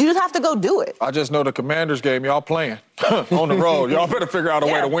 You just have to go do it. I just know the Commanders game, y'all playing on the road. Y'all better figure out a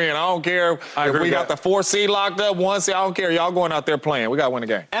way to win. I don't care if we got the 4 seed locked up, 1 seed. I don't care. Y'all going out there playing. We got to win the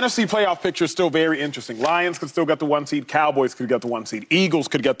game. NFC playoff picture is still very interesting. Lions could still get the 1 seed. Cowboys could get the 1 seed. Eagles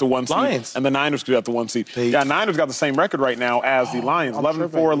could get the 1 seed. Lions. And the Niners could get the 1 seed. Yeah, Niners got the same record right now as the Lions.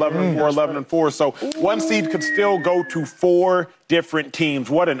 11-4, 11-4, 11-4. So 1 seed could still go to 4 different teams.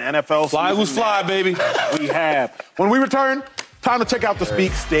 What an NFL season. Fly who's fly, baby. We have. When we return, time to check out the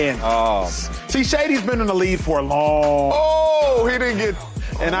Speak standings. Oh. See, Shady's been in the lead for a long. Oh, he didn't get.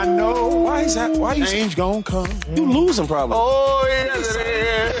 And I know Why is that? Why you change gonna come. You losing probably. Oh, yeah.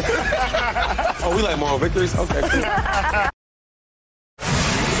 Oh, we like moral victories? Okay, cool.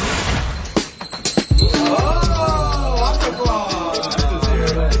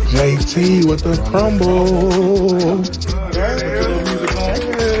 JT with the crumble.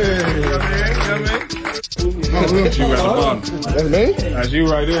 That's me? That's you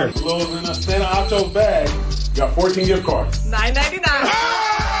right there. In a Santa Anto's bag, you got 14 gift cards. $9.99.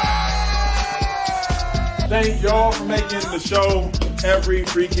 Thank y'all for making the show every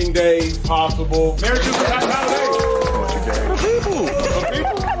freaking day possible. Merry Christmas, Happy Holidays.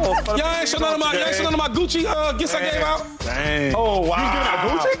 Y'all ain't showing none of my Gucci gifts I gave out. Dang. Oh, wow. You giving out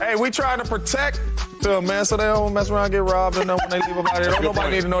Gucci? Hey, we trying to protect them, man, so they don't mess around and get robbed and then when they leave them out here. Don't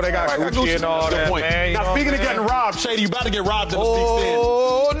nobody need to know they got Gucci and all that, man. Now, speaking of getting robbed, Shady, you about to get robbed in the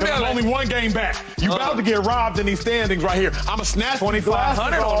standings. There's only one game back. You about to get robbed in these standings right here. I'm going to snatch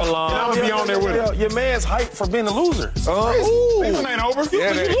 2,500 on the line. And I'm going to be on there with it. Your man's hyped for being a loser. Season ain't over. You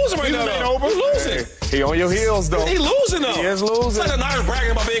losing right now. Ain't over. You losing. He on your heels, though. He losing, though. He is losing. It's like the Niners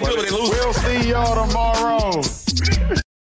bragging about being good, but they losing. We'll see y'all tomorrow.